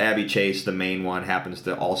the Abby Chase, the main one, happens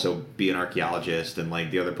to also be an archaeologist, and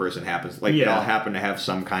like the other person happens they all happen to have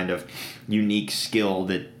some kind of unique skill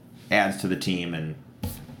that adds to the team. And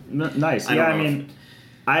nice. I mean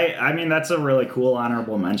that's a really cool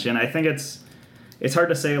honorable mention. I think it's hard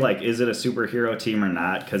to say like, is it a superhero team or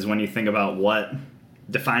not? Because when you think about what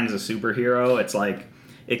defines a superhero, it's like,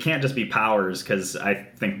 it can't just be powers, because I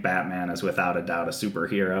think Batman is without a doubt a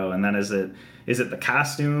superhero. And then is it the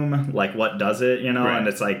costume? Like, what does it, you know? Right. And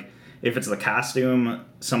it's like, if it's the costume,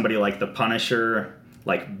 somebody like the Punisher,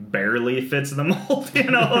 like, barely fits the mold, you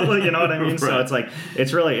know? You know what I mean? Right. So it's like,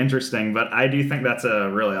 it's really interesting, but I do think that's a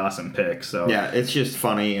really awesome pick. So yeah, it's just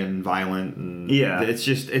funny and violent, and it's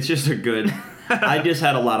just a good... I just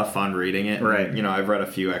had a lot of fun reading it. Right. And, I've read a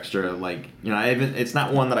few extra, like, it's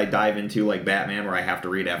not one that I dive into like Batman where I have to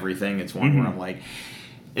read everything. It's one where I'm like,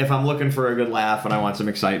 if I'm looking for a good laugh and I want some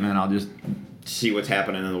excitement, I'll just see what's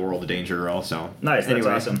happening in the world of Danger Girl. So nice. That's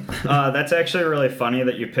awesome. That's actually really funny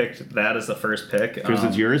that you picked that as the first pick. Because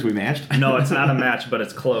it's yours? We matched? No, it's not a match, but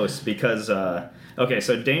it's close because...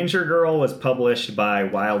 so Danger Girl was published by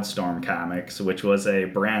Wildstorm Comics, which was a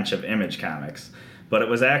branch of Image Comics. But it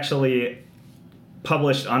was actually...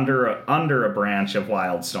 published under a branch of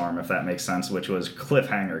Wildstorm, if that makes sense, which was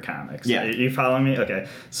Cliffhanger Comics. Yeah. You follow me? Okay.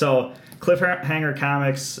 So Cliffhanger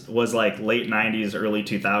Comics was like late 90s, early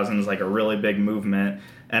 2000s, like a really big movement.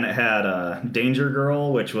 And it had Danger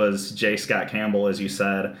Girl, which was J. Scott Campbell, as you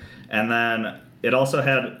said. And then it also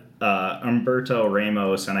had Humberto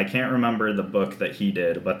Ramos, and I can't remember the book that he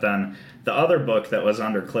did. But then the other book that was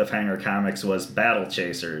under Cliffhanger Comics was Battle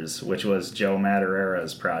Chasers, which was Joe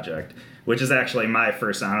Madureira's project, which is actually my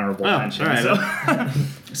first honorable mention. Right.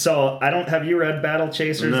 So I don't. Have you read Battle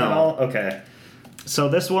Chasers at all? Okay. So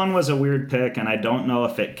this one was a weird pick, and I don't know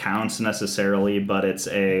if it counts necessarily, but it's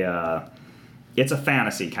a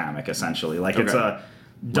fantasy comic essentially. Like it's a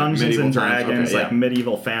Dungeons and Dragons,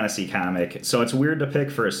 medieval fantasy comic. So it's weird to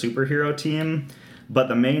pick for a superhero team, but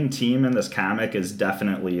the main team in this comic is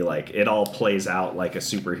definitely like, it all plays out like a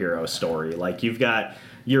superhero story. Like you've got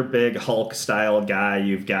your big Hulk style guy,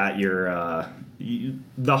 you've got your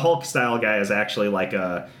the Hulk style guy is actually like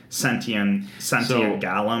a sentient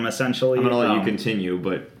golem, essentially. I'm gonna let you continue,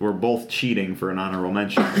 but we're both cheating for an honorable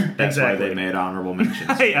mention. That's Exactly. why they made honorable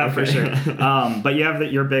mentions. Yeah, for sure. But you have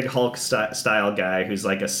your big Hulk style guy who's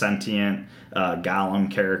like a sentient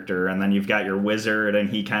golem character, and then you've got your wizard, and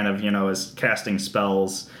he kind of is casting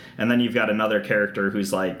spells. And then you've got another character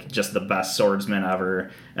who's like just the best swordsman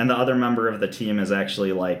ever. And the other member of the team is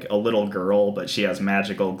actually like a little girl, but she has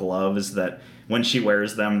magical gloves that when she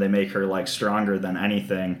wears them, they make her like stronger than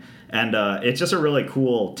anything. And it's just a really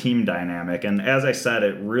cool team dynamic. And as I said,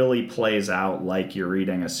 it really plays out like you're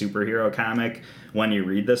reading a superhero comic when you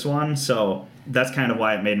read this one. So that's kind of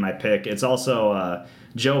why it made my pick. It's also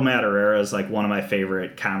Joe Madureira is like one of my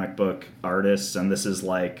favorite comic book artists. And this is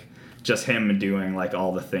like just him doing like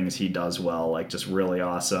all the things he does well, like just really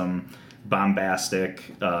awesome,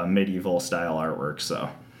 bombastic, medieval style artwork. So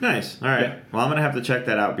nice. All right. Yeah. Well, I'm gonna have to check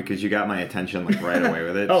that out because you got my attention like right away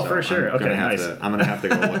with it. Oh, for sure. I'm Okay, nice. I'm gonna have to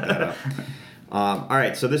go look that up. All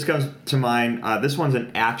right. So this comes to mind. This one's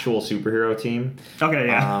an actual superhero team. Okay,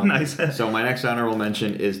 yeah, nice. So my next honorable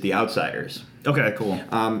mention is The Outsiders. Okay, cool.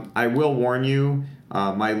 I will warn you.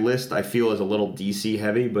 My list, I feel, is a little DC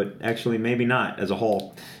heavy, but actually maybe not as a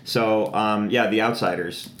whole. So, The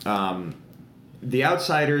Outsiders. The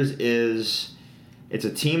Outsiders it's a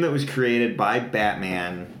team that was created by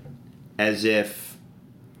Batman as if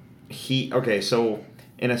so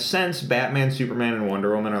in a sense, Batman, Superman, and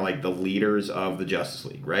Wonder Woman are like the leaders of the Justice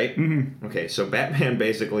League, right? Mm-hmm. Okay, so Batman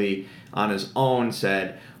basically on his own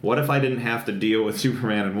said, what if I didn't have to deal with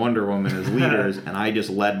Superman and Wonder Woman as leaders and I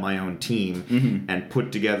just led my own team and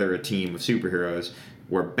put together a team of superheroes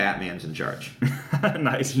where Batman's in charge?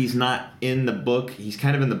 Nice. He's not in the book. He's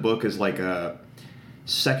kind of in the book as like a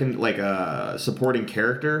supporting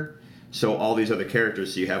character. So all these other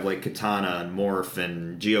characters, so you have like Katana and Morph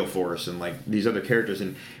and Geoforce and like these other characters,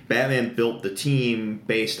 and Batman built the team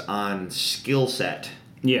based on skill set.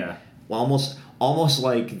 Yeah. Almost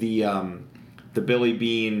like the Billy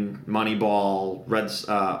Bean Moneyball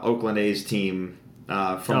Oakland A's team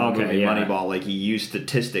from the movie Moneyball. Like he used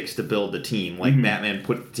statistics to build the team. Like Batman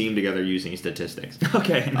put the team together using statistics.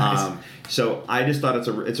 Okay, nice. So I just thought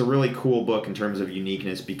it's a really cool book in terms of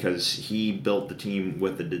uniqueness because he built the team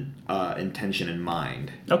with the intention in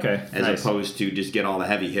mind. Okay, as opposed to just get all the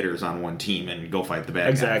heavy hitters on one team and go fight the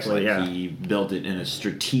bad guys. Exactly, yeah. He built it in a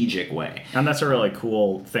strategic way. And that's a really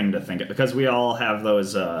cool thing to think of because we all have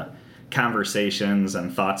those conversations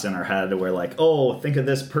and thoughts in our head where like, oh, think of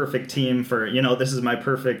this perfect team for, this is my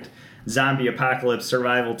perfect zombie apocalypse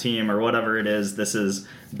survival team or whatever it is. This is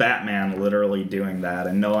Batman literally doing that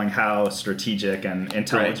and knowing how strategic and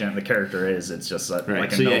intelligent the character is. It's just like a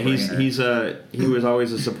no-brainer. He was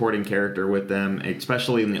always a supporting character with them,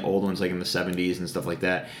 especially in the old ones like in the 70s and stuff like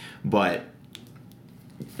that. But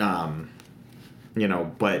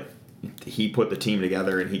he put the team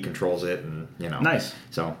together and he controls it, and Nice.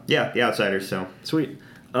 So yeah, The Outsiders. So sweet.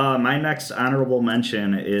 My next honorable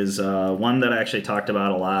mention is one that I actually talked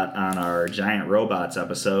about a lot on our Giant Robots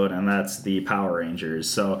episode, and that's the Power Rangers.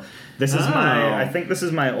 So this is I think this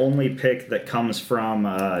is my only pick that comes from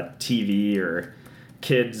TV or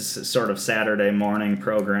kids sort of Saturday morning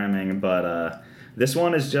programming, but this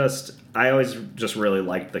one is I always just really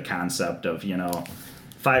liked the concept of,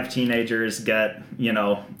 5 teenagers get,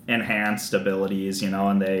 enhanced abilities,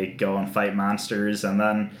 and they go and fight monsters, and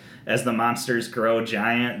then as the monsters grow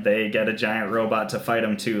giant, they get a giant robot to fight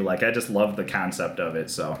them too. Like, I just love the concept of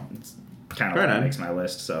it, so it's kind of what makes my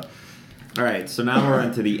list, so. All right, so now we're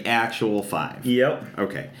into the actual 5. Yep.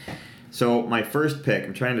 Okay. So my first pick,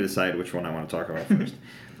 I'm trying to decide which one I want to talk about first.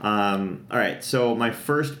 All right, so my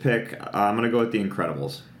first pick, I'm going to go with The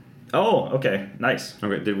Incredibles. Oh, okay, nice.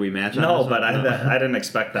 Okay, did we match on No, this one? but I didn't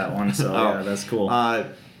expect that one, so yeah, that's cool. The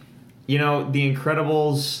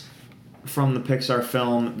Incredibles from the Pixar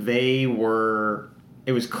film,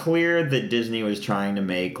 it was clear that Disney was trying to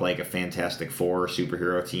make like a Fantastic Four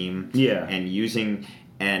superhero team. Yeah.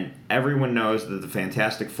 And everyone knows that the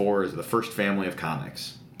Fantastic Four is the first family of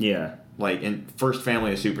comics. Yeah. Like, first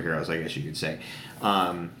family of superheroes, I guess you could say.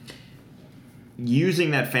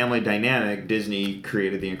 Using that family dynamic, Disney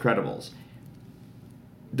created The Incredibles.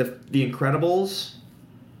 The Incredibles,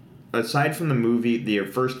 aside from the movie, the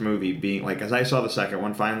first movie being, like, as I saw the second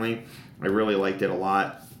one finally, I really liked it a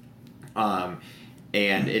lot. And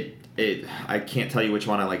I can't tell you which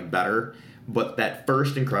one I like better, but that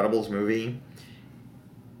first Incredibles movie,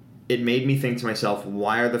 it made me think to myself,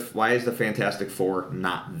 why is the Fantastic Four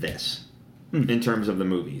not this? in terms of the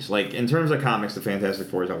movies. Like, in terms of comics, the Fantastic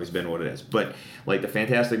Four has always been what it is. But, like, the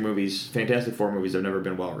Fantastic Four movies have never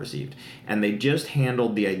been well received. And they just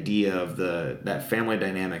handled the idea of that family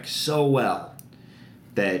dynamic so well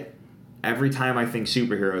that every time I think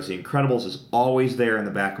superheroes, The Incredibles is always there in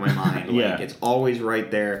the back of my mind. Yeah. Like, it's always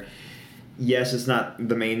right there. Yes, it's not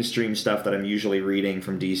the mainstream stuff that I'm usually reading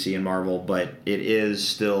from DC and Marvel, but it is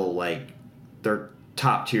still, like, they're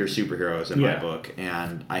top tier superheroes in my book,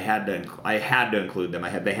 and I had to include them.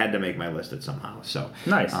 They had to make my list it somehow. So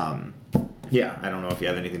nice. Yeah, I don't know if you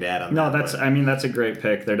have anything to add on. No, that, that's a great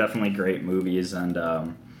pick. They're definitely great movies, and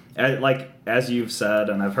like as you've said,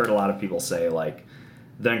 and I've heard a lot of people say, like,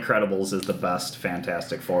 The Incredibles is the best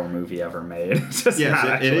Fantastic Four movie ever made. It's just yes,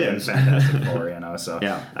 not it actually is. Fantastic Four, you know. So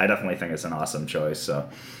yeah. I definitely think it's an awesome choice. So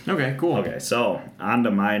okay, cool. Okay, so on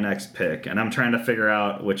to my next pick, and I'm trying to figure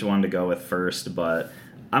out which one to go with first, but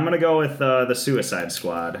I'm gonna go with the Suicide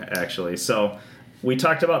Squad actually. So we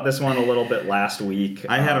talked about this one a little bit last week.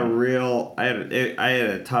 I had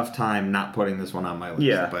a tough time not putting this one on my list.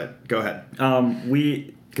 Yeah, but go ahead.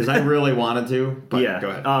 Because I really wanted to, but yeah, go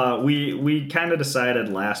ahead. We kind of decided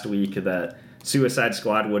last week that Suicide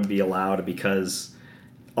Squad would be allowed because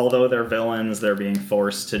although they're villains, they're being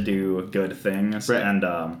forced to do good things, right. And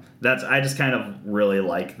I just kind of really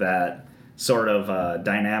like that sort of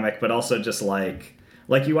dynamic, but also just like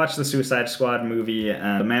you watch the Suicide Squad movie,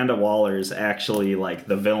 and Amanda Waller's actually like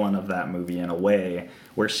the villain of that movie in a way,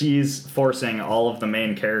 where she's forcing all of the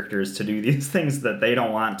main characters to do these things that they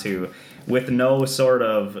don't want to, with no sort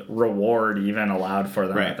of reward even allowed for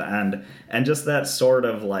them at the end. And just that sort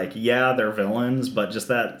of like, yeah, they're villains, but just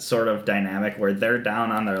that sort of dynamic where they're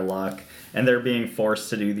down on their luck and they're being forced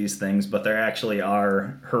to do these things, but there actually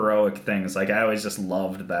are heroic things. Like, I always just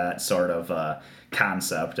loved that sort of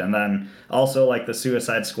concept. And then also like the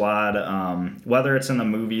Suicide Squad, whether it's in the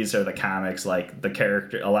movies or the comics, like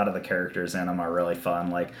a lot of the characters in them are really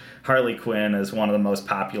fun. Like Harley Quinn is one of the most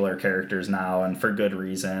popular characters now, and for good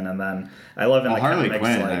reason. And then I love in the Harley comics,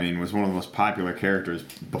 Quinn, like, was one of the most popular characters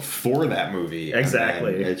before that movie.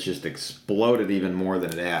 Exactly. And it's just exploded even more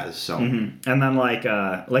than it has. So. Mm-hmm. And then like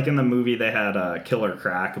in the movie they had Killer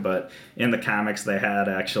Croc, but in the comics they had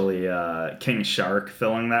actually King Shark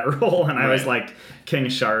filling that role, and I always liked King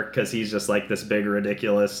Shark because he's just like this big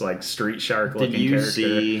ridiculous like street shark looking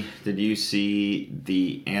character. Did you see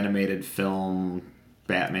the animated film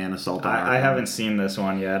Batman Assault on Arkham? I haven't seen this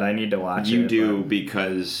one yet. I need to watch it. You do,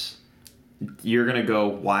 because you're going to go,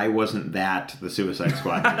 why wasn't that the Suicide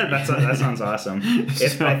Squad movie? That sounds awesome.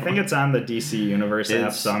 I think it's on the DC Universe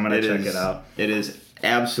app, so I'm going to check it out. It is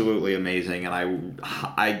absolutely amazing, and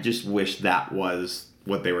I just wish that was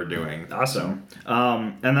what they were doing. Awesome.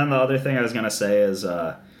 And then the other thing I was going to say is,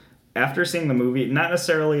 after seeing the movie, not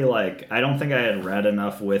necessarily like, I don't think I had read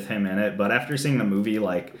enough with him in it, but after seeing the movie,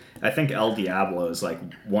 like, I think El Diablo is like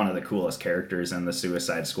one of the coolest characters in the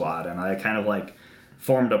Suicide Squad, and I kind of like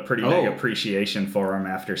formed a pretty big appreciation for him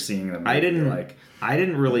after seeing the movie. I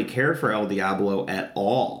didn't really care for El Diablo at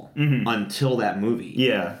all until that movie.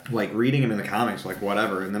 Yeah. Like, reading him in the comics, like,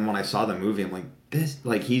 whatever, and then when I saw the movie, I'm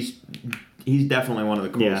like, he's definitely one of the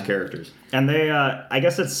coolest characters. And they, I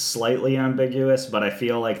guess it's slightly ambiguous, but I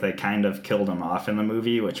feel like they kind of killed him off in the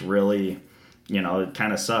movie, which really, it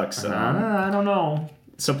kind of sucks. I don't know.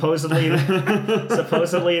 Supposedly,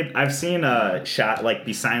 I've seen a shot, like,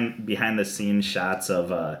 behind the scenes shots of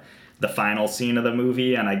the final scene of the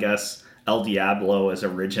movie, and I guess El Diablo is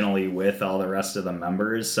originally with all the rest of the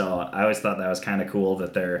members, so I always thought that was kind of cool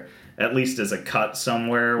that there at least is a cut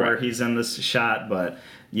somewhere where he's in this shot, but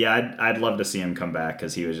yeah, I'd love to see him come back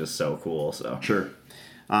because he was just so cool. So sure.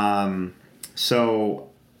 So,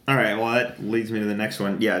 all right, well, that leads me to the next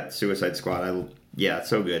one. Yeah, Suicide Squad. It's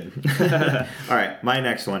so good. All right, my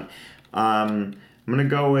next one. I'm going to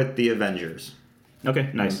go with the Avengers.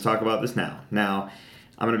 Okay, nice. Let's talk about this now. Now,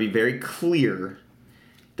 I'm going to be very clear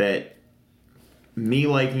that me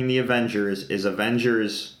liking the Avengers is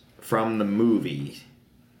Avengers from the movie.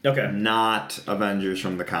 Okay. Not Avengers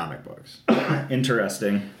from the comic books.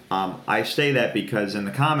 Interesting. I say that because in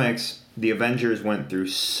the comics, the Avengers went through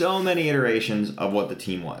so many iterations of what the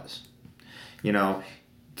team was.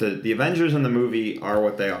 The Avengers in the movie are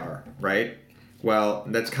what they are, right? Well,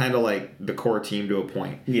 that's kind of like the core team to a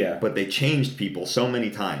point. Yeah. But they changed people so many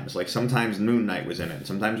times. Like, sometimes Moon Knight was in it.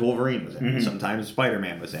 Sometimes Wolverine was in it. Sometimes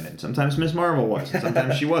Spider-Man was in it. Sometimes Ms. Marvel was. And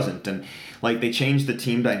sometimes she wasn't. And, like, they changed the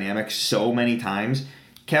team dynamic so many times.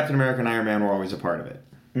 Captain America and Iron Man were always a part of it.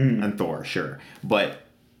 And Thor, sure. But,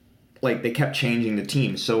 like, they kept changing the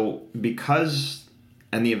team. So,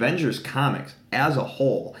 and the Avengers comics, as a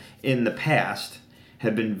whole, in the past,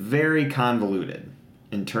 had been very convoluted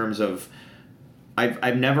in terms of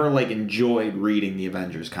I've never like enjoyed reading the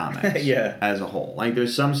Avengers comics Yeah. as a whole. Like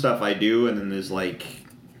there's some stuff I do, and then there's like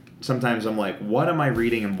sometimes I'm like, what am I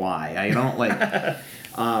reading and why? I don't like.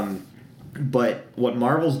 But what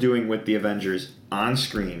Marvel's doing with the Avengers on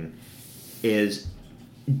screen is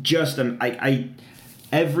just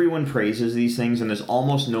everyone praises these things, and there's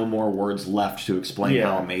almost no more words left to explain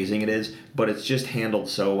how amazing it is. But it's just handled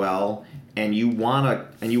so well. And you wanna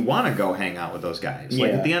go hang out with those guys.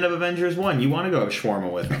 Like at the end of Avengers 1, you wanna go shawarma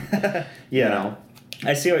with them. Yeah. You know?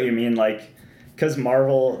 I see what you mean. Like, because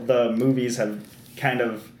Marvel, the movies have kind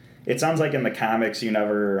of. It sounds like in the comics you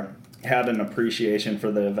never had an appreciation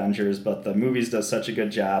for the Avengers, but the movies does such a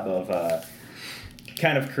good job of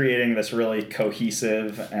kind of creating this really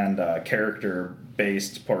cohesive and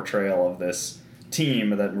character-based portrayal of this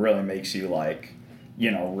team that really makes you like,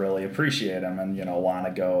 really appreciate them and want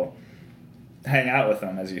to go hang out with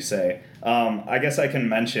them, as you say. I guess I can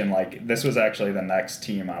mention, like, this was actually the next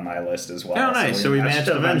team on my list as well. Oh, nice. So we matched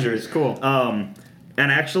Avengers. Cool. And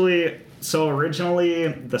actually, so originally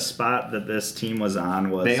the spot that this team was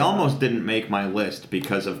on was... They almost didn't make my list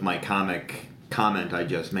because of my comic comment I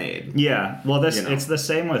just made. Yeah. Well, it's the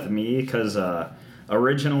same with me, because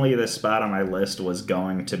originally this spot on my list was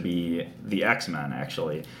going to be the X-Men,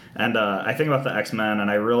 actually. And I think about the X-Men,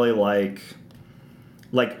 and I really like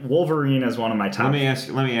Wolverine is one of my top. Let me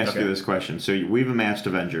ask you this question. So we've matched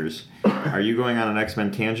Avengers. Are you going on an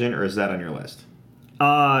X-Men tangent, or is that on your list?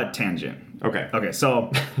 Tangent. Okay.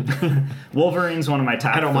 So Wolverine's one of my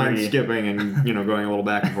top. I don't mind three. skipping and going a little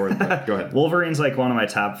back and forth. But go ahead. Wolverine's like one of my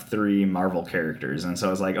top 3 Marvel characters, and so I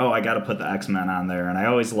was like, I got to put the X-Men on there. And I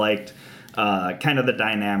always liked kind of the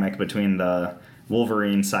dynamic between the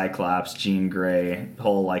Wolverine, Cyclops, Jean Grey,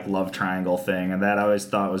 whole like love triangle thing, and that I always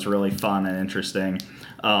thought was really fun and interesting.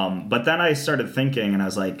 But then I started thinking, and I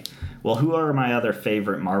was like, well, who are my other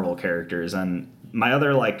favorite Marvel characters? And my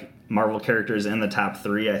other like Marvel characters in the top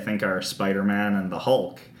 3, I think, are Spider-Man and the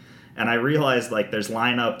Hulk. And I realized like there's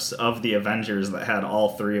lineups of the Avengers that had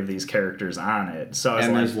all 3 of these characters on it. So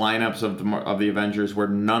there's lineups of the Avengers where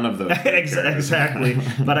none of those. Exactly.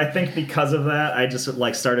 But I think because of that, I just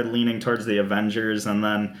like started leaning towards the Avengers, and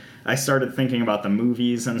then I started thinking about the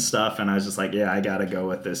movies and stuff, and I was just like, I got to go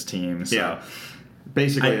with this team. So. Yeah.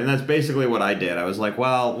 Basically, and that's basically what I did. I was like,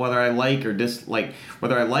 well, whether I like or dislike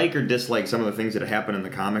some of the things that happen in the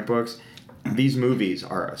comic books, these movies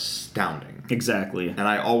are astounding. Exactly. And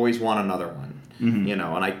I always want another one. Mm-hmm.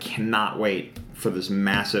 And I cannot wait for this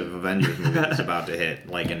massive Avengers movie that's about to hit,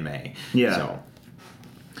 like in May. Yeah. So,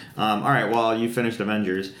 all right. Well, you finished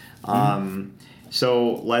Avengers.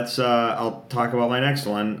 So let's. I'll talk about my next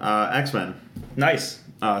one. X-Men. Nice.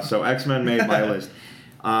 So X-Men made my list.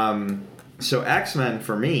 So X-Men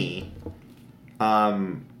for me, that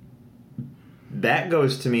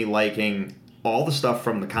goes to me liking all the stuff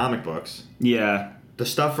from the comic books. Yeah. The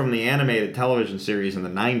stuff from the animated television series in the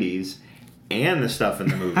 90s, and the stuff in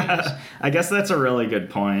the movies. I guess that's a really good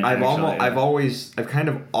point. I've kind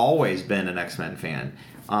of always been an X-Men fan.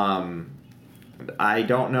 I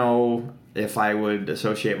don't know if I would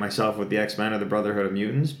associate myself with the X-Men or the Brotherhood of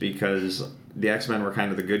Mutants, because the X-Men were kind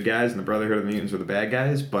of the good guys and the Brotherhood of Mutants were the bad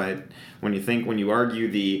guys. But when you argue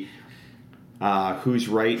the who's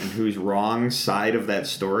right and who's wrong side of that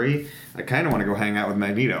story, I kind of want to go hang out with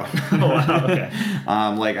Magneto. Oh, wow, okay.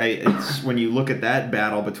 It's when you look at that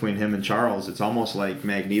battle between him and Charles, it's almost like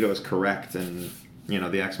Magneto's correct and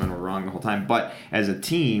the X-Men were wrong the whole time. But as a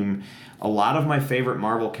team, a lot of my favorite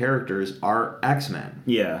Marvel characters are X-Men.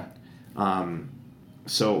 Yeah.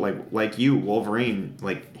 So like you, Wolverine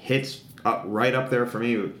hits right up there for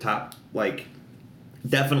me. Top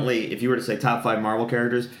definitely, if you were to say top 5 Marvel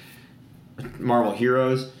characters, Marvel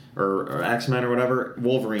heroes or X-Men or whatever,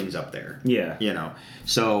 Wolverine's up there. Yeah.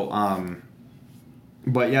 So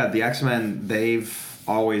but yeah, the X-Men, they've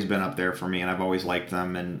always been up there for me, and I've always liked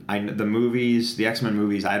them. And the X-Men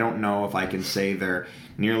movies, I don't know if I can say they're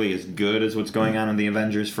nearly as good as what's going on the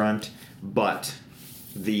Avengers front, but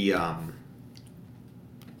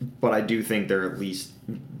but I do think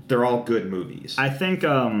they're all good movies. I think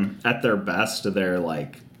at their best, they're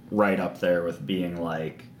right up there with being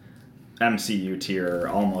MCU tier,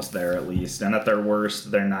 almost there at least. And at their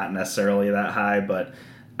worst, they're not necessarily that high, but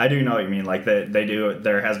I do know what you mean. They do.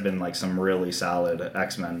 There has been some really solid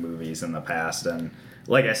X-Men movies in the past, and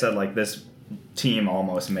like I said, this team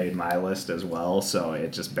almost made my list as well, so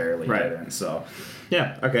it just barely didn't. So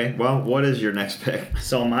yeah, okay. Well, what is your next pick?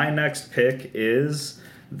 So my next pick is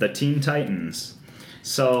the Teen Titans.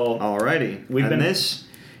 So alrighty,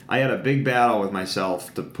 I had a big battle with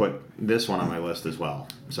myself to put this one on my list as well.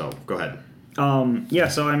 So go ahead.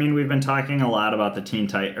 So I mean, we've been talking a lot about the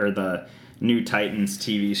New Titans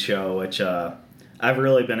TV show, which I've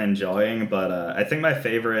really been enjoying. But I think my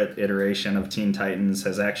favorite iteration of Teen Titans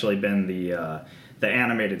has actually been the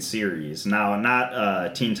animated series. Now,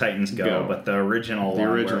 not Teen Titans Go, but the original one,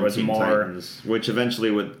 where it was Teen more Titans, which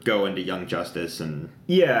eventually would go into Young Justice and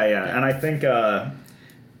yeah. And I think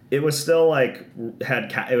it was still like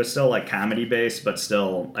comedy based, but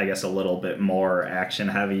still I guess a little bit more action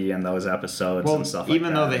heavy in those episodes and stuff like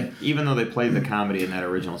that. Even though they played the comedy in that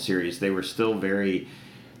original series, they were still very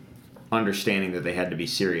understanding that they had to be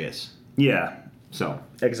serious. Yeah. So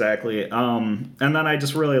exactly. And then I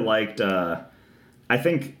just really liked. I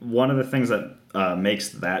think one of the things that makes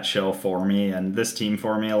that show for me and this team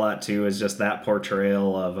for me a lot too is just that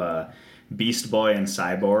portrayal of Beast Boy and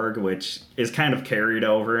Cyborg, which is kind of carried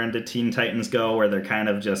over into Teen Titans Go, where they're kind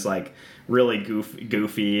of just like really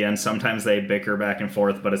goofy, and sometimes they bicker back and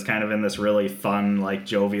forth, but it's kind of in this really fun, like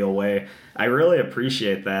jovial way. I really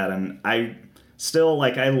appreciate that, and I still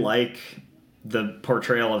I like the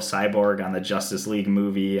portrayal of Cyborg on the Justice League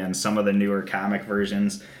movie and some of the newer comic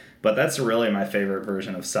versions. But that's really my favorite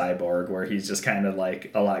version of Cyborg, where he's just kind of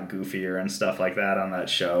like a lot goofier and stuff like that on that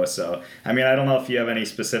show. So, I mean, I don't know if you have any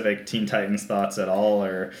specific Teen Titans thoughts at all,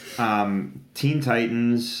 or Teen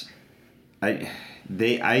Titans. I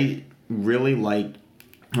really like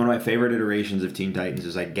one of my favorite iterations of Teen Titans.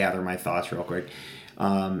 Is I gather my thoughts real quick.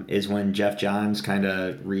 Is when Jeff Johns kind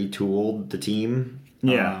of retooled the team.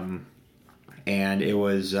 Yeah, and it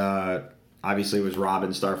was. Obviously, it was Robin,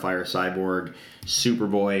 Starfire, Cyborg,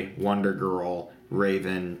 Superboy, Wonder Girl,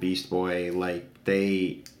 Raven, Beast Boy.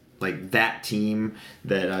 That team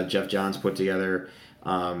that Jeff Johns put together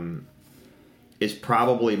is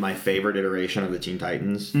probably my favorite iteration of the Teen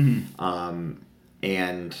Titans. Mm-hmm.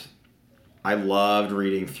 And I loved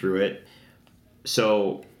reading through it.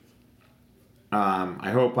 So I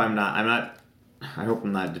hope I'm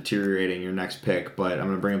not deteriorating your next pick, but I'm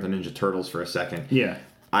going to bring up the Ninja Turtles for a second. Yeah.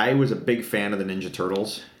 I was a big fan of the Ninja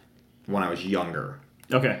Turtles when I was younger.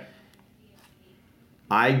 Okay.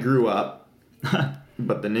 I grew up,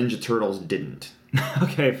 but the Ninja Turtles didn't.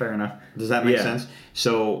 Okay, fair enough. Does that make sense?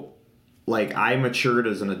 So, I matured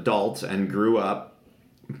as an adult and grew up,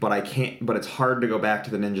 but it's hard to go back to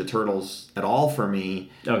the Ninja Turtles at all for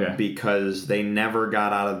me. Okay. Because they never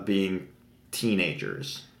got out of being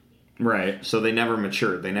teenagers. Right. So they never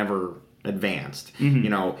matured. They never advanced.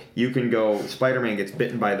 Mm-hmm. You can go, Spider-Man gets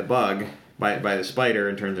bitten by the bug, by the spider,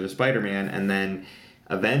 and turns into Spider-Man, and then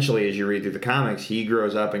eventually, as you read through the comics, he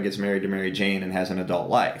grows up and gets married to Mary Jane and has an adult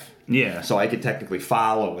life. Yeah. So I could technically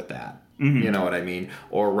follow with that. Mm-hmm. You know what I mean?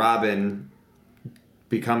 Or Robin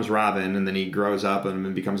becomes Robin, and then he grows up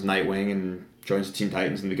and becomes Nightwing and joins the Teen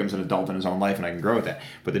Titans and becomes an adult in his own life, and I can grow with that.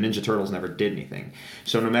 But the Ninja Turtles never did anything.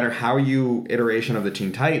 So no matter how you iteration of the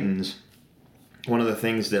Teen Titans, one of the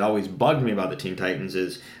things that always bugged me about the Teen Titans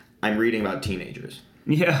is I'm reading about teenagers.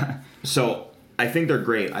 Yeah. So I think they're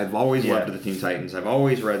great. I've always loved the Teen Titans. I've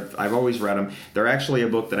always read them. They're actually a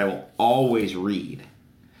book that I will always read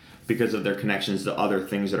because of their connections to other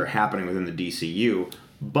things that are happening within the DCU.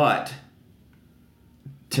 But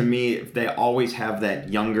to me, they always have that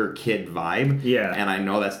younger kid vibe. Yeah. And I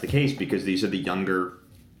know that's the case because these are the younger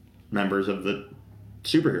members of the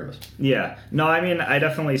superheroes. Yeah. No, I mean, I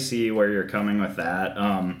definitely see where you're coming with that.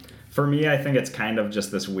 For me, I think it's kind of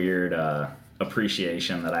just this weird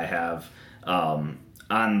appreciation that I have on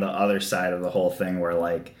the other side of the whole thing where,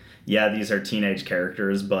 these are teenage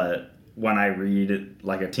characters, but when I read,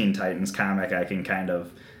 a Teen Titans comic, I can kind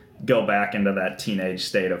of go back into that teenage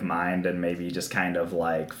state of mind and maybe just kind of,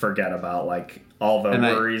 forget about, all the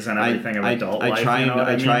worries and everything of adult life.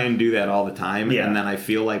 I try and do that all the time, yeah. And then I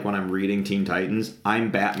feel like when I'm reading Teen Titans, I'm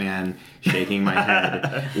Batman shaking my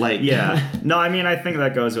head. Yeah. No, I mean, I think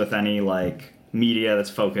that goes with any, media that's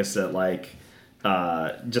focused at,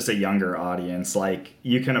 just a younger audience.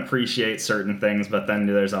 You can appreciate certain things, but then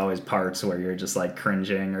there's always parts where you're just,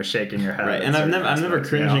 cringing or shaking your head. Right, and I'm never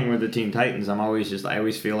cringing with the Teen Titans. I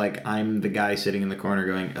always feel like I'm the guy sitting in the corner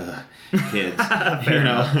going, ugh, kids.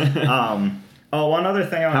 One other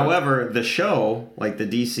thing. However, the show, the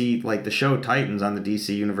DC, the show Titans on the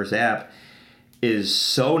DC Universe app, is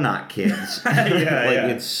so not kids.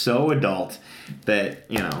 It's so adult that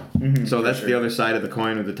so that's the other side of the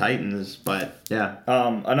coin with the Titans. But yeah.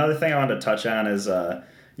 Another thing I wanted to touch on is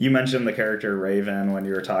you mentioned the character Raven when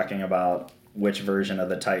you were talking about which version of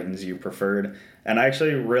the Titans you preferred, and I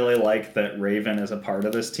actually really like that Raven is a part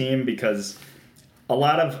of this team because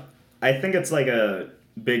I think it's a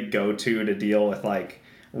big go-to to deal with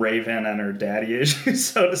Raven and her daddy issues,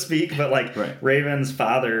 so to speak, but right. Raven's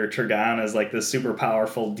father Trigon is this super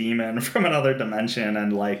powerful demon from another dimension,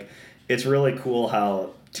 and it's really cool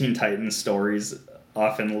how Teen Titans stories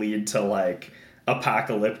often lead to like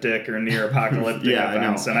apocalyptic or near apocalyptic Yeah,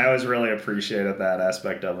 events, I know. and I always really appreciated that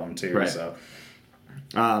aspect of them too. Right. So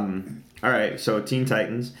All right, so Teen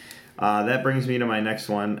Titans. That brings me to my next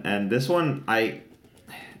one, and this one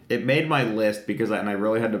it made my list because I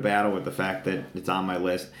really had to battle with the fact that it's on my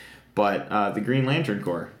list. But the Green Lantern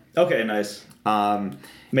Corps. okay, nice.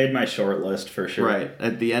 Made my short list for sure. Right.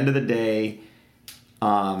 At the end of the day,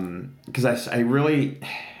 because I really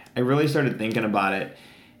started thinking about it.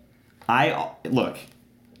 Look,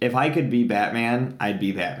 if I could be Batman, I'd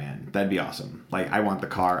be Batman. That'd be awesome. Like, I want the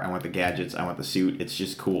car, I want the gadgets, I want the suit. It's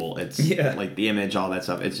just cool. It's like the image, all that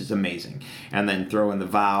stuff. It's just amazing. And then throw in the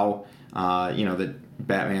vow, that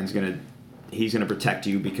Batman's he's gonna protect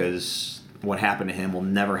you because what happened to him will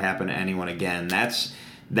never happen to anyone again. That's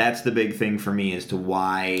the big thing for me as to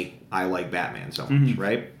why I like Batman so much,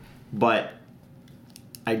 right? But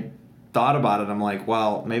I thought about it. I'm like,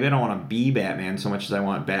 well, maybe I don't want to be Batman so much as I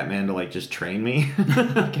want Batman to like just train me.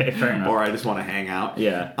 Okay, fair enough. Or I just want to hang out.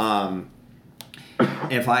 Yeah.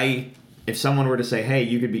 If someone were to say, hey,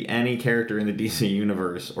 you could be any character in the DC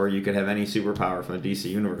universe, or you could have any superpower from the DC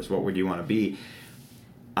universe, what would you want to be?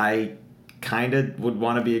 I kind of would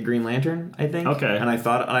want to be a Green Lantern, I think. Okay. And I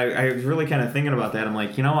thought, I was really kind of thinking about that. I'm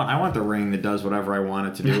like, you know what? I want the ring that does whatever I want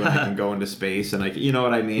it to do, and I can go into space, and you know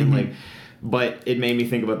what I mean? Like, but it made me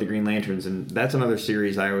think about the Green Lanterns, and that's another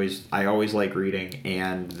series I always like reading,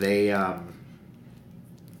 and they're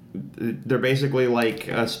basically like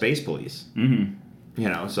space police. Mm-hmm.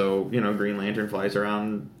 So Green Lantern flies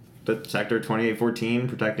around the Sector 2814,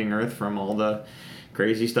 protecting Earth from all the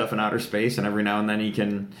crazy stuff in outer space, and every now and then he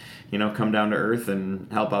can, come down to Earth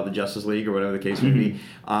and help out the Justice League or whatever the case may be.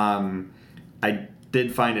 I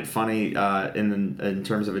did find it funny in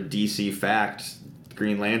terms of a DC fact.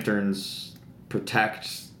 Green Lanterns protect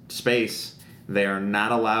space. They are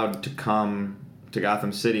not allowed to come to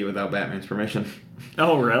Gotham City without Batman's permission.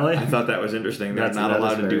 Oh, really? I thought that was interesting. They're not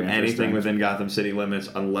allowed to do anything within Gotham City limits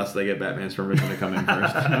unless they get Batman's permission to come in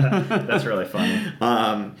first. That's really funny.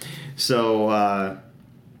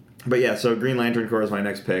 But yeah, so Green Lantern Corps is my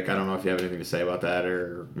next pick. I don't know if you have anything to say about that,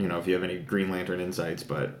 or if you have any Green Lantern insights,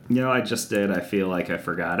 but I just did. I feel like I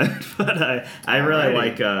forgot it, but I really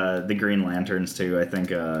like the Green Lanterns too. I think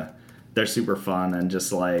they're super fun, and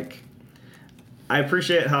just like I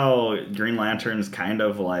appreciate how Green Lanterns kind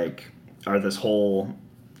of like are this whole.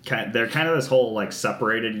 They're kind of this whole like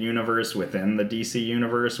separated universe within the DC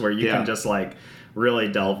universe where you can just like really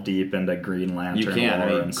delve deep into Green Lantern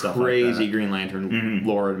lore and stuff like that. Crazy Green Lantern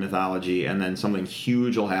lore and mythology, and then something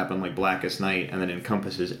huge will happen like Blackest Night, and then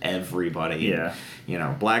encompasses everybody.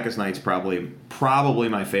 Yeah. Blackest Night's probably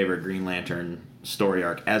my favorite Green Lantern story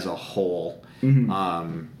arc as a whole.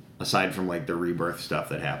 Aside from like the rebirth stuff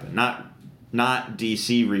that happened, not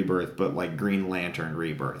DC rebirth, but like Green Lantern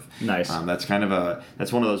rebirth. Nice. That's kind of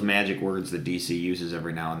that's one of those magic words that DC uses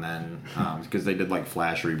every now and then, because they did like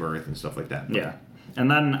Flash rebirth and stuff like that. Yeah.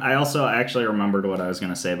 And then I also actually remembered what I was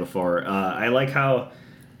going to say before. I like how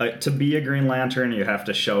to be a Green Lantern, you have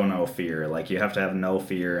to show no fear. Like, you have to have no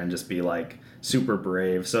fear and just be like super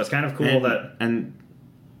brave. So it's kind of cool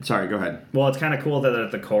sorry, go ahead. Well, it's kind of cool that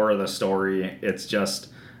at the core of the story, it's just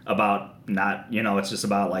about it's just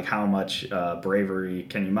about like how much bravery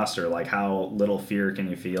can you muster, like how little fear can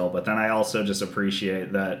you feel. But then I also just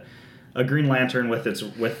appreciate that a Green Lantern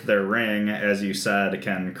with their ring, as you said,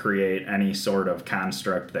 can create any sort of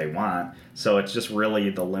construct they want. So it's just really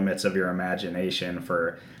the limits of your imagination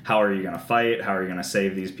for how are you going to fight, how are you going to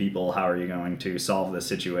save these people, how are you going to solve the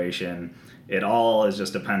situation. It all is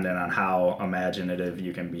just dependent on how imaginative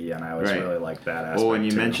you can be, and I always really like that aspect. Well, when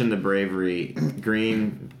you mentioned the bravery, the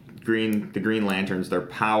Green Lanterns, their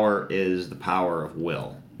power is the power of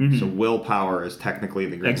will. So willpower is technically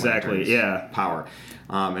the Green Lantern's power,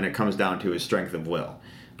 and it comes down to his strength of will.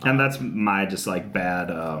 And that's my just like bad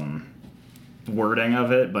wording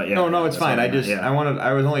of it, but yeah. No, it's fine. I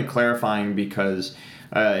was only clarifying because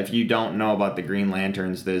if you don't know about the Green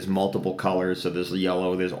Lanterns, there's multiple colors. So there's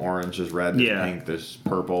yellow, there's orange, there's red, there's pink, there's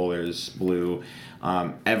purple, there's blue.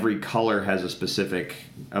 Every color has a specific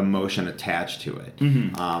emotion attached to it.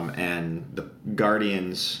 And the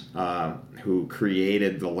Guardians, who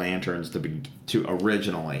created the lanterns to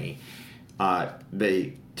originally,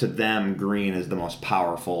 to them, green is the most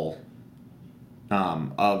powerful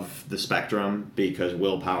of the spectrum, because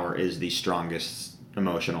willpower is the strongest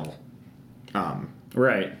emotional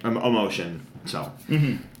emotion. So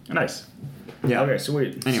nice. Yeah. Okay,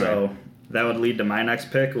 sweet. Anyway. So that would lead to my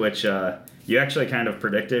next pick, which you actually kind of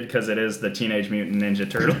predicted because it is the Teenage Mutant Ninja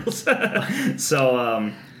Turtles.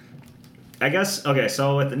 So I guess, okay,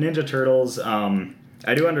 so with the Ninja Turtles,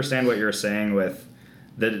 I do understand what you're saying with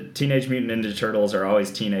the Teenage Mutant Ninja Turtles are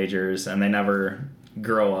always teenagers and they never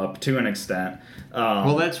grow up to an extent.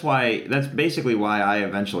 Well, that's basically why I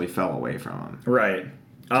eventually fell away from them. Right.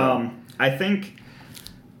 So. I think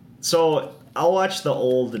so. I'll watch the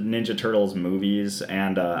old Ninja Turtles movies,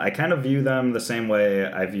 and I kind of view them the same way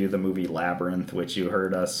I view the movie Labyrinth, which you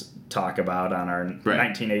heard us talk about on our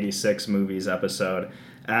 1986 movies episode.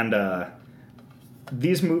 And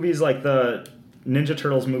these movies, like the Ninja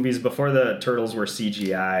Turtles movies before the Turtles were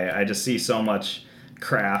CGI, I just see so much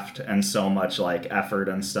craft and so much like effort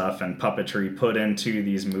and stuff and puppetry put into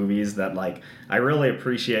these movies that like I really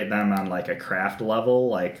appreciate them on like a craft level.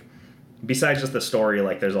 Like besides just the story,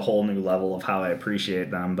 like there's a whole new level of how I appreciate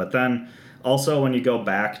them. But then also when you go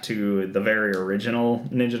back to the very original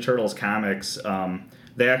Ninja Turtles comics,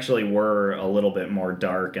 they actually were a little bit more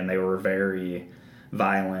dark and they were very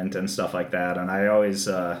violent and stuff like that. And I always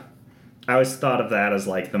thought of that as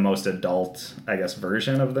like the most adult, I guess,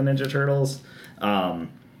 version of the Ninja Turtles.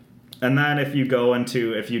 And then if you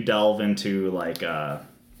delve into like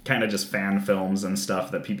kind of just fan films and stuff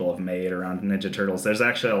that people have made around Ninja Turtles, there's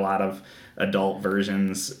actually a lot of adult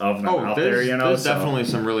versions of them out there, you know? There's definitely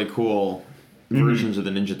some really cool versions of the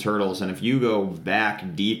Ninja Turtles, and if you go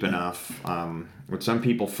back deep enough, what some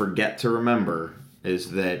people forget to remember is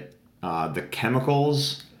that the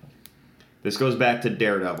chemicals, this goes back to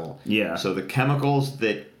Daredevil. Yeah. So the chemicals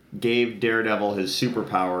that gave Daredevil his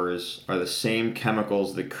superpowers are the same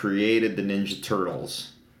chemicals that created the Ninja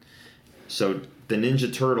Turtles. So the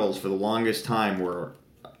Ninja Turtles, for the longest time, were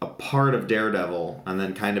a part of Daredevil and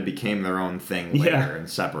then kind of became their own thing later and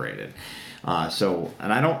separated.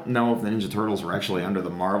 And I don't know if the Ninja Turtles were actually under the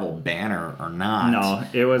Marvel banner or not. No,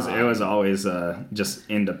 it was always just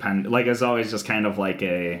independent. Like, it's always just kind of like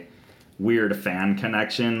a weird fan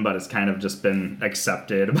connection, but it's kind of just been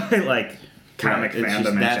accepted by, like, comic fandom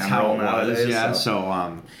in that's general how it was, nowadays. yeah.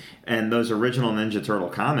 So, and those original Ninja Turtle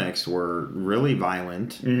comics were really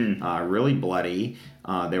violent, really bloody.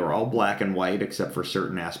 They were all black and white except for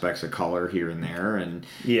certain aspects of color here and there. And,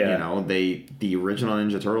 you know, the original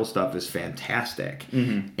Ninja Turtle stuff is fantastic.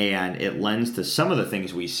 And it lends to some of the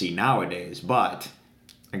things we see nowadays. But,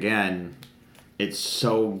 again, it's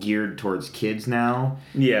so geared towards kids now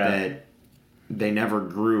that they never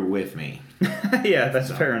grew with me. Yeah,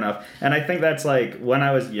 that's fair enough. And I think that's like, when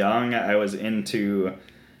I was young, I was into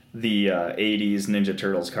the 80s Ninja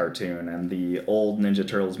Turtles cartoon and the old Ninja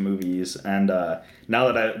Turtles movies. And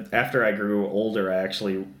now that after I grew older, I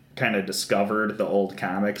actually kind of discovered the old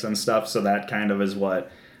comics and stuff. So that kind of is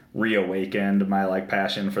what reawakened my like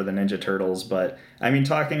passion for the Ninja Turtles. But I mean,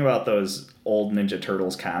 talking about those old Ninja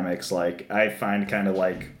Turtles comics, like I find kind of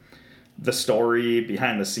like the story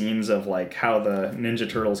behind the scenes of like how the Ninja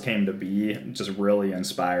Turtles came to be just really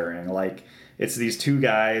inspiring. Like, it's these two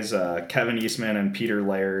guys, Kevin Eastman and Peter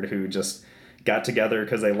Laird, who just got together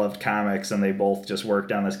because they loved comics and they both just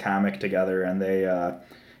worked on this comic together, and they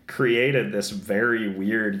created this very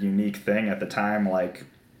weird, unique thing at the time. Like,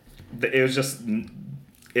 it was just,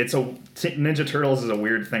 Ninja Turtles is a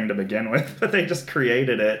weird thing to begin with, but they just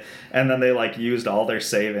created it, and then they like used all their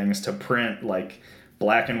savings to print like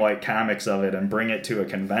black and white comics of it and bring it to a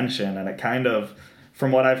convention, and it kind of,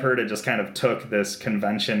 from what I've heard, it just kind of took this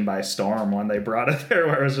convention by storm when they brought it there,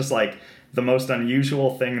 where it was just like the most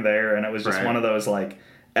unusual thing there, and it was just one of those like,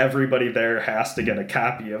 everybody there has to get a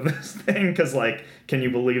copy of this thing because like, can you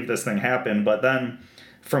believe this thing happened? But then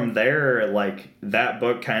from there, like, that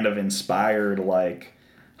book kind of inspired like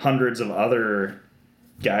hundreds of other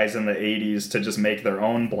guys in the 80s to just make their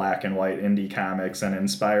own black and white indie comics, and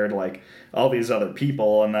inspired like all these other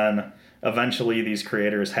people. And then eventually these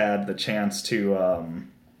creators had the chance to,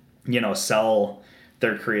 sell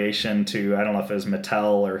their creation to, I don't know if it was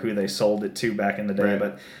Mattel or who they sold it to back in the day,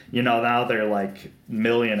 but, now they're like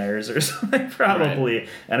millionaires or something probably.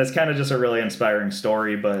 And it's kind of just a really inspiring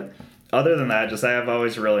story. But other than that, I have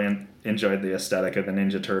always really enjoyed the aesthetic of the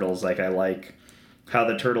Ninja Turtles. Like, I like how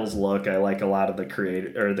the turtles look. I like a lot of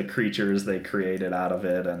the creatures they created out of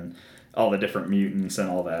it, and all the different mutants and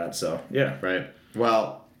all that. So, yeah. Right.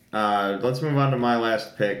 Well, let's move on to my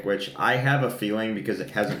last pick, which I have a feeling, because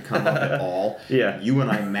it hasn't come up at all. You and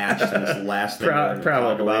I matched this last thing we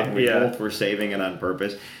talked about. We both were saving it on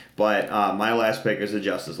purpose. But my last pick is the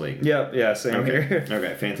Justice League. Yep. Yeah, same here.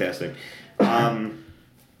 Okay, fantastic.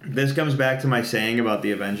 This comes back to my saying about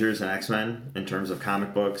the Avengers and X-Men in terms of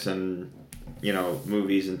comic books and,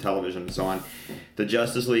 movies and television and so on. The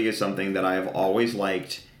Justice League is something that I have always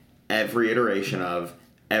liked every iteration of,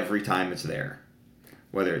 every time it's there.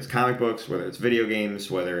 Whether it's comic books, whether it's video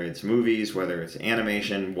games, whether it's movies, whether it's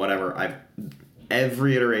animation, whatever.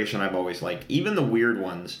 every iteration I've always liked, even the weird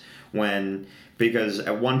ones. Because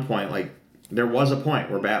at one point, like, there was a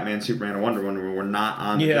point where Batman, Superman, and Wonder Woman were not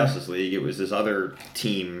on the Justice League. It was this other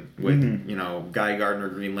team with, you know, Guy Gardner,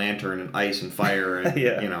 Green Lantern, and Ice and Fire, and,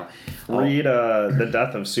 you know. Read The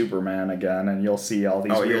Death of Superman again, and you'll see all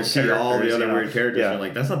these weird characters. You'll see all the other weird characters. Yeah. You're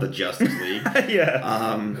like, that's not the Justice League.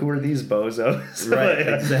 Who are these bozos? Right,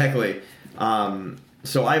 exactly.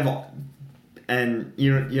 And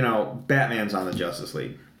you know, Batman's on the Justice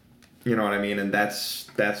League. You know what I mean? And that's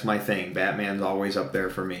my thing. Batman's always up there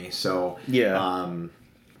for me. So go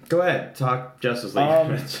ahead, talk Justice League.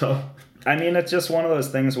 I mean, it's just one of those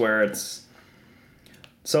things where it's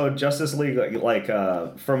so Justice League, like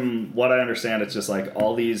from what I understand, it's just like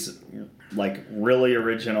all these like really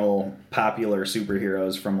original popular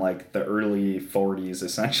superheroes from like the early 40s.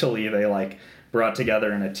 Essentially, they like brought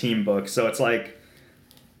together in a team book. So it's like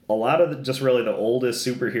a lot of just really the oldest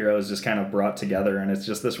superheroes just kind of brought together, and it's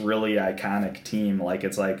just this really iconic team. Like,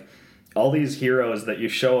 it's like all these heroes that you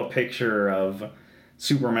show a picture of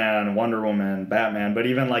Superman, Wonder Woman, Batman, but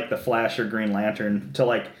even like the Flash or Green Lantern, to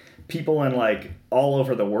like people in like all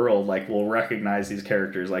over the world like will recognize these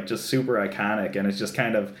characters, like just super iconic. And it's just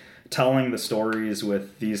kind of telling the stories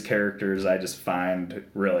with these characters I just find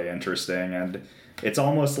really interesting. And it's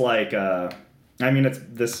almost like it's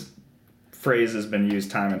this phrase has been used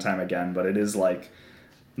time and time again, but it is like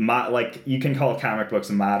you can call comic books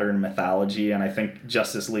modern mythology, and I think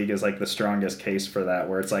Justice League is like the strongest case for that,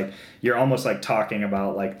 where it's like you're almost like talking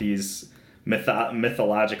about like these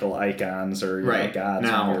mythological icons or gods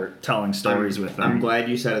now, when you're telling stories with them. I'm glad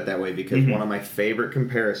you said it that way, because one of my favorite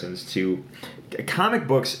comparisons to comic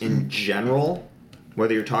books in general,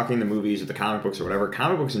 whether you're talking the movies or the comic books or whatever,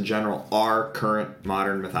 comic books in general are current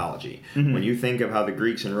modern mythology. When you think of how the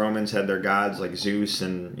Greeks and Romans had their gods like Zeus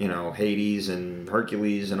and, you know, Hades and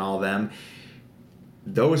Hercules and all them,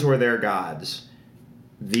 those were their gods.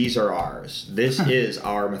 These are ours. This is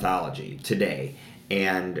our mythology today.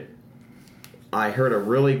 And I heard a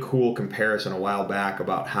really cool comparison a while back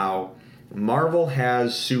about how Marvel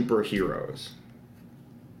has superheroes.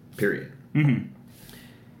 Period.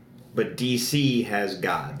 But DC has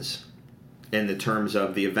gods. In the terms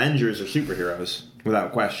of the Avengers are superheroes,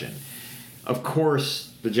 without question. Of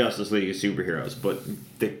course, the Justice League is superheroes, but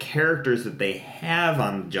the characters that they have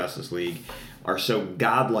on the Justice League are so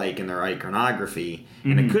godlike in their iconography,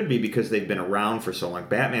 and it could be because they've been around for so long.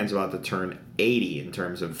 Batman's about to turn 80 in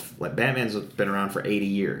terms of, like, Batman's been around for 80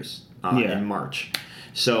 years in March.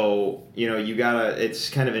 So, you know, it's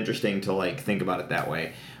kind of interesting to, like, think about it that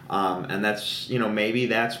way. And that's, you know, maybe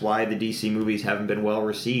that's why the DC movies haven't been well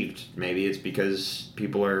received. Maybe it's because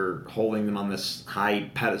people are holding them on this high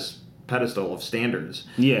pedestal of standards.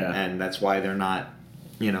 Yeah. And that's why they're not,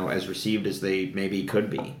 you know, as received as they maybe could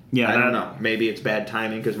be. Yeah. I don't know. Maybe it's bad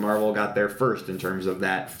timing because Marvel got there first in terms of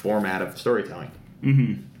that format of storytelling.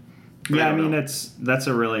 Yeah, I mean, that's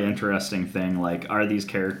a really interesting thing. Like, are these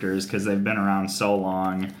characters, because they've been around so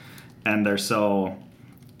long and they're so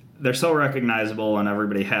recognizable, and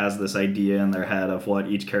everybody has this idea in their head of what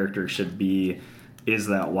each character should be, is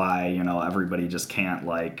that why, you know, everybody just can't,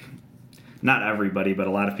 like, not everybody, but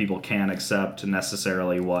a lot of people can't accept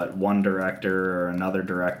necessarily what one director or another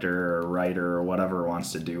director or writer or whatever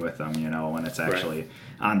wants to do with them, you know, when it's actually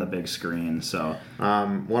on the big screen. So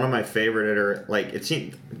one of my favorite it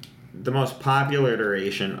seemed the most popular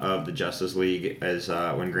iteration of the Justice League is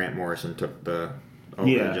when Grant Morrison took the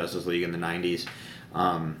Justice League in the 90s.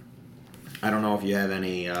 I don't know if you have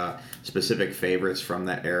any specific favorites from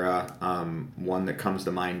that era. One that comes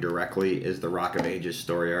to mind directly is the Rock of Ages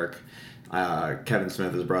story arc. Kevin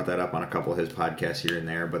Smith has brought that up on a couple of his podcasts here and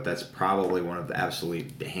there, but that's probably one of the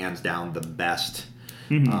absolute, hands down, the best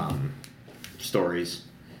stories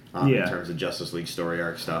in terms of Justice League story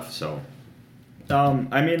arc stuff. So,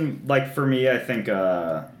 I mean, like, for me, I think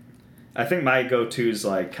my go-to's,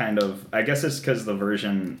 like, kind of, I guess it's because the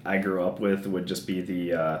version I grew up with would just be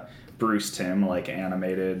the Bruce Timm, like,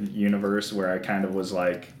 animated universe, where I kind of was,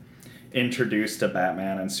 like, introduced to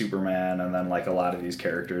Batman and Superman, and then, like, a lot of these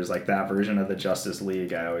characters, like, that version of the Justice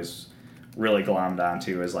League I always really glommed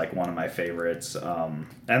onto as, like, one of my favorites. And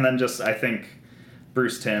then just, I think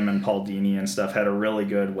Bruce Timm and Paul Dini and stuff had a really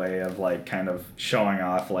good way of, like, kind of showing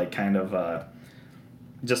off, like, kind of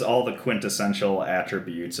just all the quintessential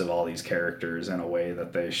attributes of all these characters in a way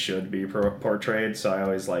that they should be portrayed. So I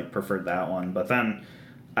always, like, preferred that one. But then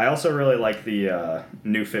I also really like the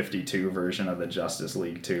New 52 version of the Justice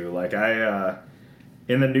League too. Like,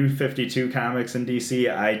 in the New 52 comics in DC,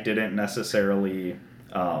 I didn't necessarily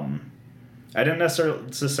I didn't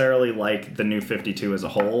necessarily like the New 52 as a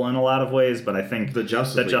whole in a lot of ways, but I think The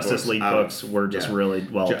Justice League books were just really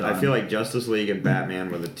well done. I feel like Justice League and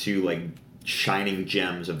Batman were the two like shining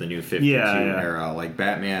gems of the New 52 era. Like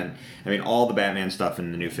Batman, I mean, all the Batman stuff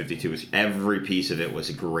in the New 52 was every piece of it was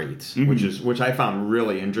great, which I found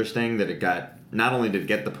really interesting that it got. Not only did it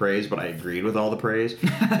get the praise, but I agreed with all the praise.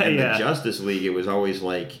 And the Justice League, it was always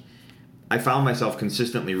like, I found myself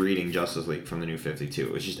consistently reading Justice League from the New 52.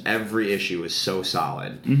 It was just every issue was so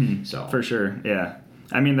solid. So for sure, yeah.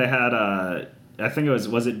 I mean, they had I think it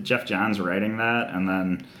was it Jeff Johns writing that, and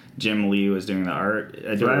then Jim Lee was doing the art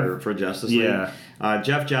for Justice League. Yeah,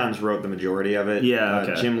 Jeff Johns wrote the majority of it. Yeah,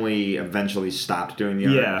 okay. Jim Lee eventually stopped doing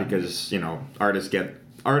the art because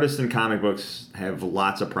artists in comic books have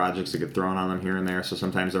lots of projects that get thrown on them here and there. So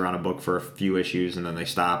sometimes they're on a book for a few issues and then they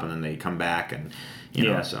stop and then they come back and you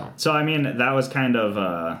know. So I mean, that was kind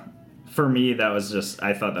of for me. That was just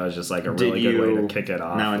I thought that was just like a really good way to kick it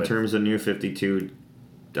off. Now, in terms of New 52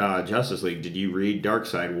 Justice League, did you read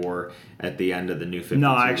Darkseid War at the end of the New 52?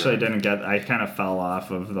 No, I actually didn't get. I kind of fell off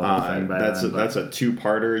of the whole thing. That's a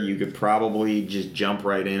two-parter. You could probably just jump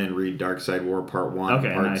right in and read Darkseid War Part 1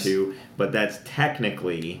 and Part 2. But that's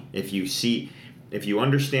technically, if you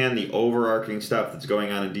understand the overarching stuff that's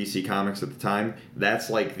going on in DC Comics at the time, that's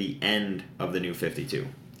like the end of the New 52.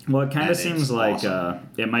 Well, it kind of seems like awesome.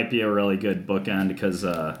 It might be a really good bookend because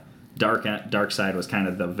Darkseid was kind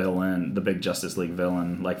of the villain, the big Justice League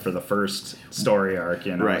villain, like for the first story arc,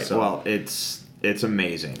 you know. Right. So. Well, it's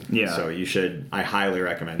amazing. Yeah. So I highly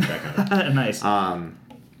recommend checking it. Nice.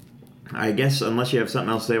 I guess unless you have something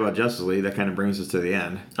else to say about Justice League, that kind of brings us to the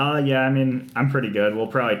end. Yeah, I mean, I'm pretty good. We'll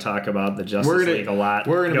probably talk about the Justice League a lot.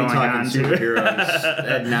 We're going to be talking superheroes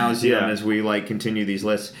ad nauseum as we continue these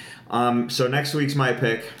lists. So next week's my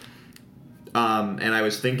pick, and I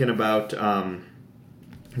was thinking about.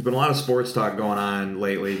 There's been a lot of sports talk going on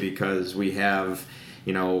lately because we have,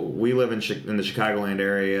 we live in the Chicagoland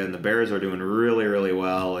area, and the Bears are doing really, really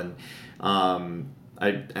well, and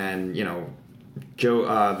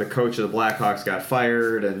Joe, the coach of the Blackhawks, got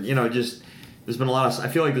fired, and there's been I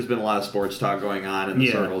feel like there's been a lot of sports talk going on in the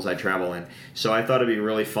circles I travel in. So I thought it'd be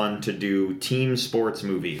really fun to do team sports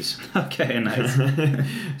movies. Okay, nice.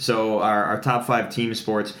 So our top 5 team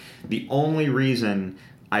sports. The only reason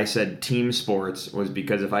I said team sports was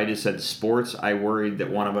because if I just said sports, I worried that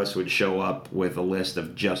one of us would show up with a list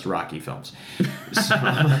of just Rocky films. So,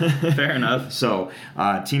 fair enough. So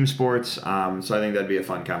team sports. So I think that'd be a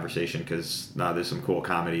fun conversation because there's some cool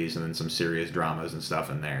comedies and then some serious dramas and stuff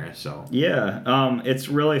in there. So yeah, it's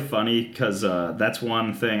really funny because that's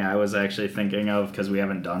one thing I was actually thinking of because we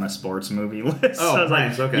haven't done a sports movie list. Oh, so I was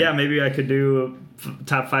nice. like, okay. Yeah, maybe I could do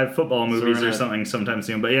top 5 football movies or something sometime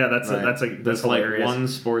soon. But yeah, that's There's hilarious. Like one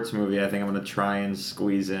sports movie I think I'm going to try and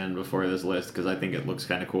squeeze in before this list because I think it looks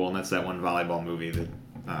kind of cool, and that's that one volleyball movie that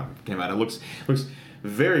came out. It looks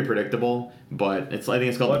very predictable, but I think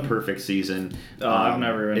it's called The Perfect Season. I've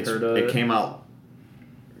never even heard of it. It came out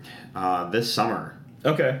this summer.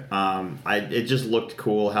 Okay. It just looked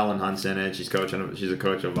cool. Helen Hunt's in it. She's a coach of a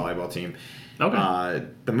volleyball team. Okay.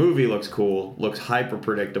 The movie looks cool. Looks hyper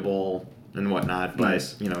predictable and whatnot. But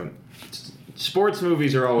nice. Sports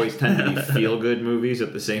movies always tend to be feel-good movies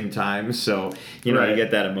at the same time, so you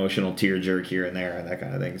get that emotional tear jerk here and there and that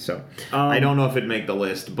kind of thing. So I don't know if it'd make the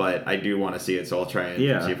list, but I do want to see it, so I'll try and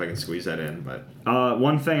see if I can squeeze that in. But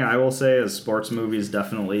one thing I will say is sports movies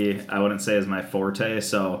definitely I wouldn't say is my forte,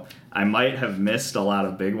 so I might have missed a lot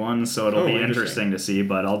of big ones, so it'll be interesting to see.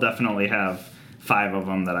 But I'll definitely have 5 of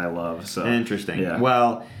them that I love. So interesting. Yeah.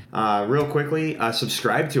 Well. Real quickly,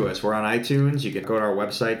 subscribe to us. We're on iTunes. You can go to our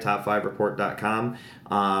website, top5report.com.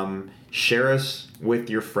 Share us with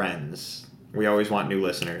your friends. We always want new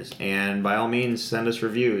listeners. And by all means, send us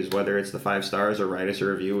reviews, whether it's the 5 stars or write us a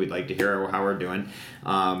review. We'd like to hear how we're doing.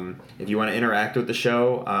 If you want to interact with the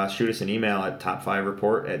show, shoot us an email at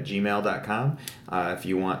top5report@gmail.com. If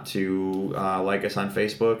you want to like us on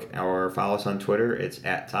Facebook or follow us on Twitter, it's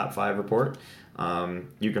at top5report.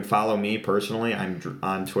 You can follow me personally. I'm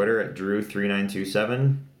on Twitter at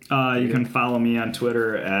Drew3927. You can follow me on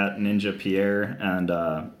Twitter at NinjaPierre, and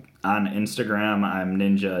on Instagram I'm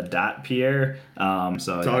ninja.pierre.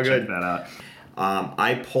 So check that out.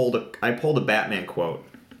 I pulled a Batman quote,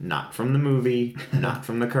 not from the movie, not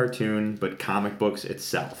from the cartoon, but comic books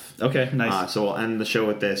itself. Okay, nice. So we'll end the show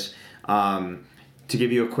with this. To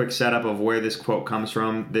give you a quick setup of where this quote comes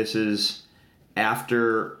from, this is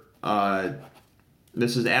after a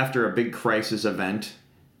big crisis event,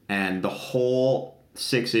 and the whole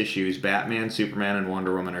 6 issues, Batman, Superman, and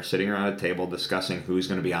Wonder Woman are sitting around a table discussing who's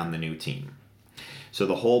going to be on the new team. So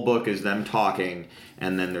the whole book is them talking,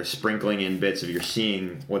 and then they're sprinkling in bits of you're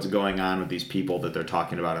seeing what's going on with these people that they're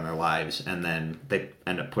talking about in their lives, and then they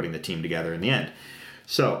end up putting the team together in the end.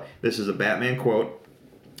 So this is a Batman quote,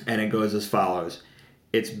 and it goes as follows.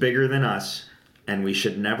 It's bigger than us, and we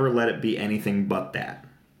should never let it be anything but that.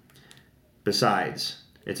 Besides,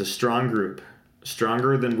 it's a strong group,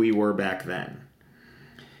 stronger than we were back then.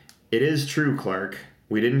 It is true, Clark.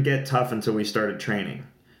 We didn't get tough until we started training.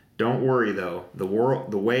 Don't worry, though. The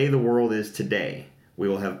way the world is today, we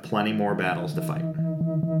will have plenty more battles to fight.